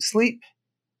some sleep.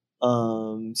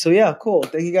 So yeah, cool.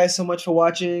 Thank you guys so much for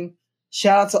watching.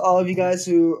 Shout out to all of you guys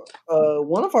who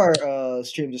one of our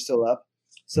streams is still up.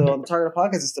 So the Target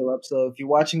Podcast is still up. So if you're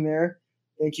watching there,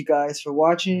 thank you guys for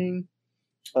watching.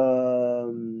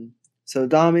 So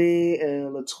Dami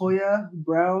and Latoya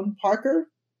Brown Parker,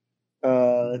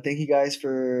 thank you guys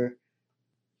for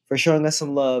showing us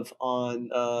some love on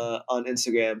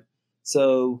Instagram.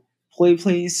 So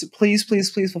please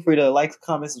feel free to like,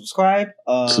 comment, subscribe.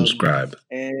 Subscribe.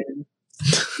 And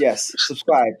yes,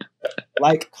 subscribe.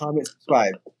 Like, comment,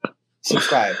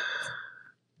 subscribe.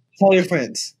 Tell your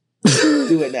friends.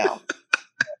 Do it now.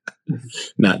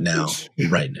 Not now.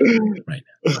 Right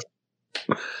now.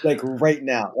 Like right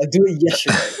now. Like do it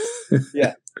yesterday.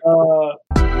 Yeah.